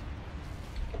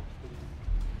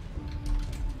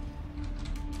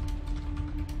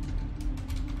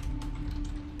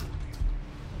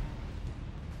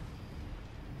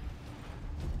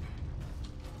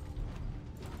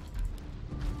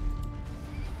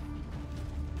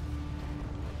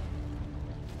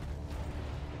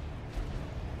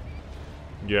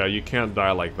 Yeah, you can't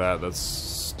die like that. That's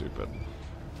stupid.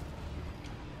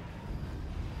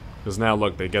 Because now,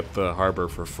 look, they get the harbor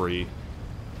for free.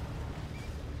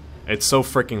 It's so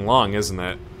freaking long, isn't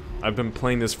it? I've been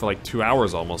playing this for like 2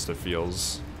 hours almost, it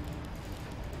feels.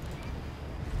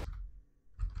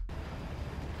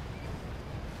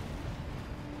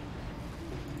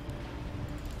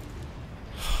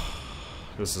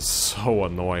 This is so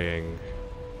annoying.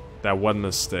 That one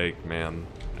mistake, man.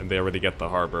 And they already get the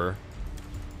harbor.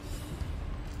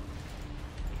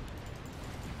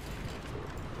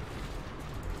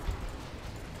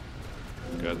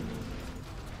 Good.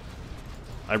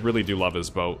 I really do love his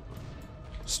boat.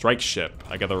 Strike ship.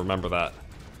 I gotta remember that.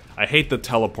 I hate the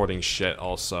teleporting shit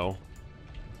also.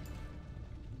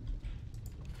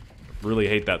 Really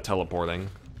hate that teleporting.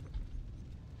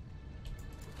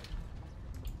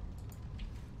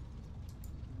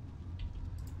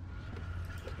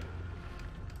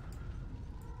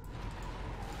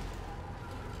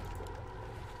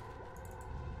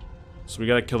 So we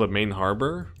gotta kill the main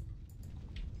harbor?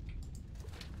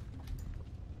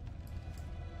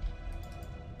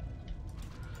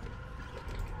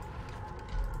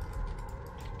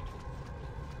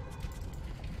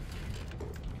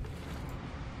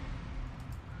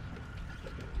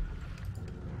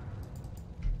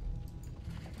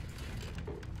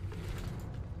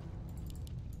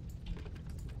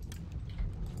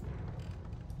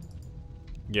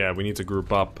 Yeah, we need to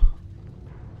group up.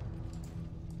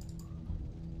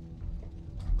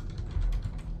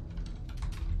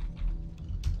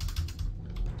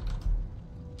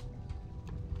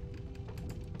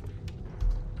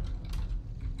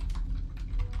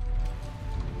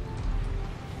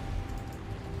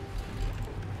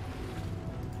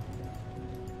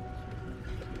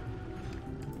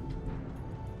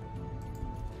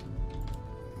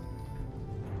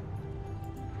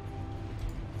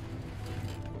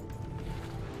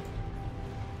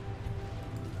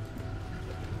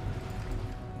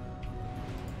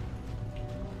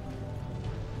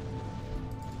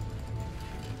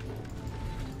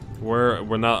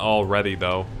 We're not all ready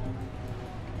though.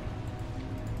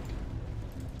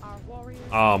 Our warriors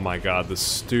Oh my god, this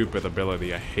stupid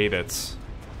ability. I hate it.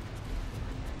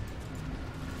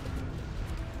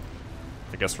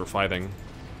 I guess we're fighting.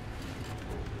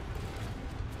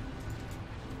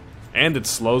 And it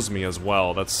slows me as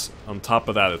well. That's on top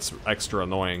of that, it's extra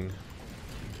annoying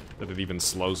that it even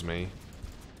slows me.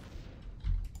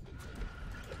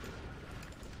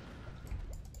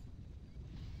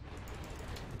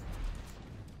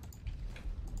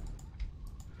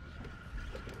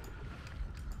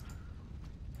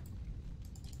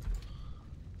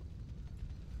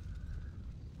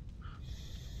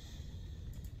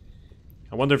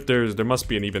 I wonder if there must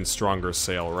be an even stronger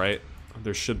sail, right?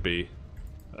 There should be.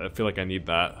 I feel like I need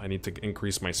that. I need to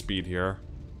increase my speed here.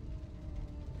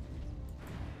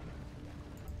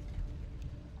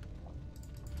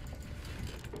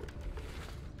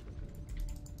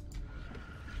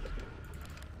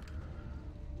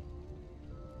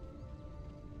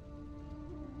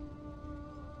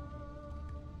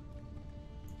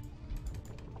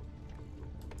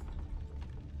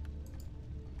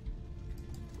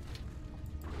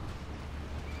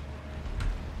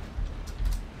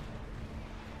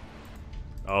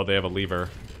 Oh, they have a lever.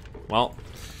 Well,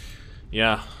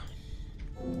 yeah.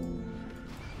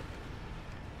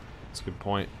 That's a good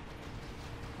point.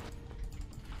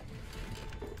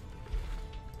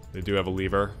 They do have a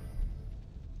lever.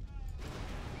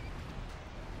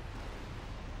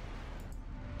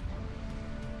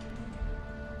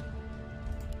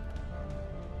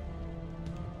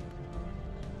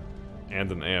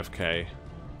 And an AFK.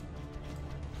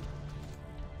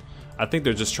 I think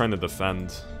they're just trying to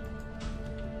defend.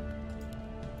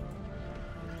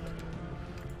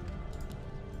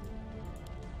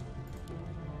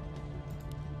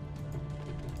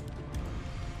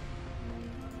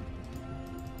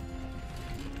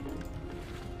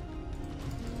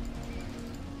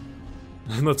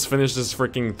 Let's finish this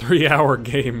freaking 3-hour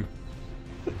game.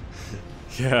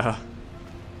 Yeah.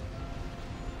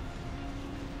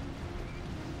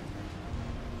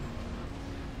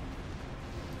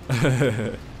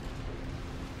 It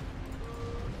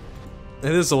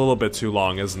is a little bit too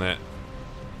long, isn't it?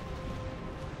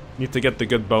 Need to get the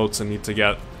good boats and need to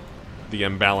get the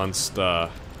imbalanced,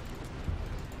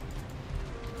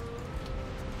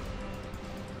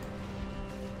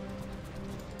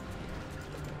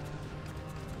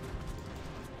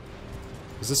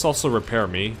 Does this also repair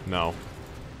me? No.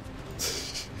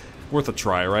 Worth a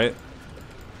try, right?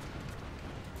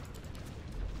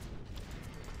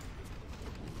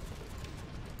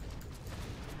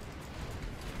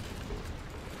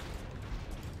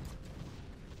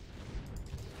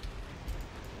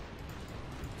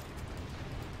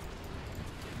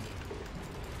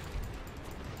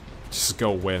 Just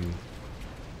go win.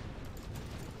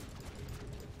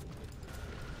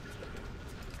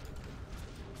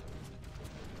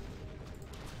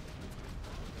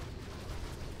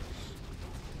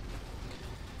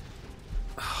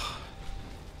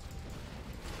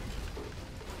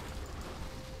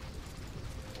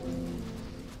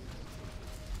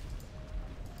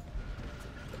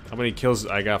 How many kills?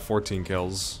 I got 14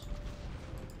 kills.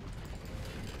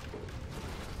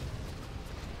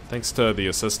 Thanks to the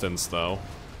assistants, though.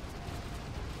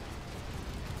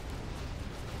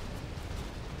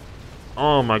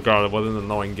 Oh my god, what an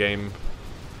annoying game.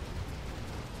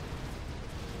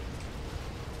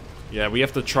 Yeah, we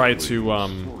have to try to,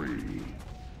 Oh,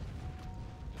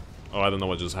 I don't know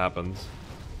what just happened.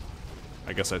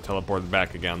 I guess I teleported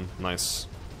back again. Nice.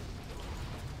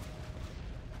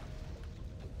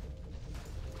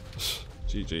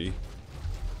 GG.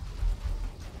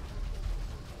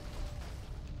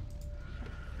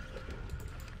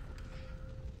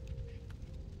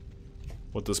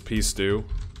 What does peace do?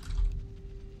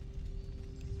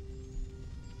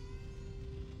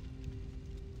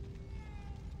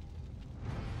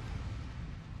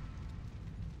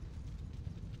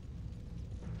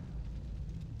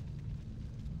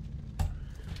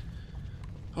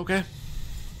 Okay.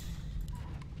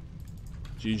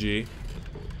 GG.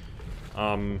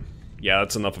 Yeah,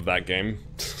 that's enough of that game.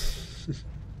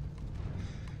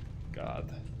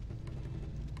 God.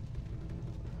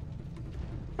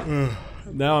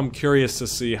 Now I'm curious to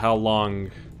see how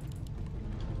long...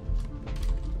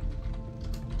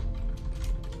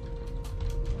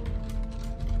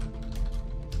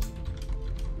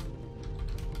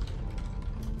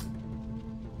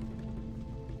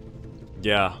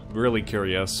 Yeah, really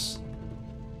curious.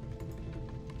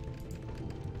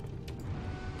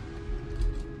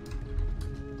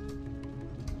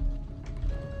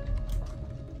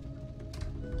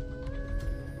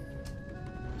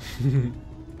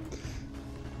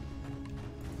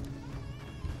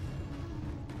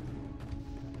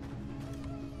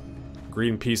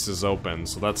 Green piece is open,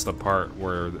 so that's the part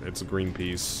where it's a green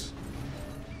piece.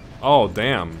 Oh,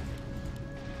 damn.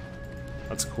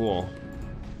 That's cool.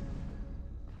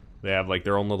 They have, like,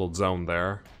 their own little zone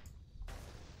there.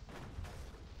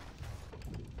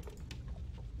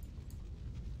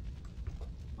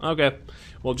 Okay.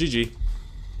 Well, GG.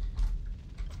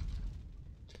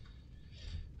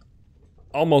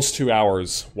 Almost 2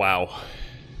 hours. Wow.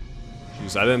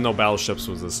 Jeez, I didn't know Battleships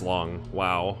was this long.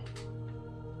 Wow.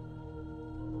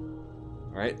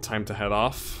 Alright, time to head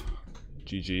off.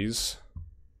 GG's.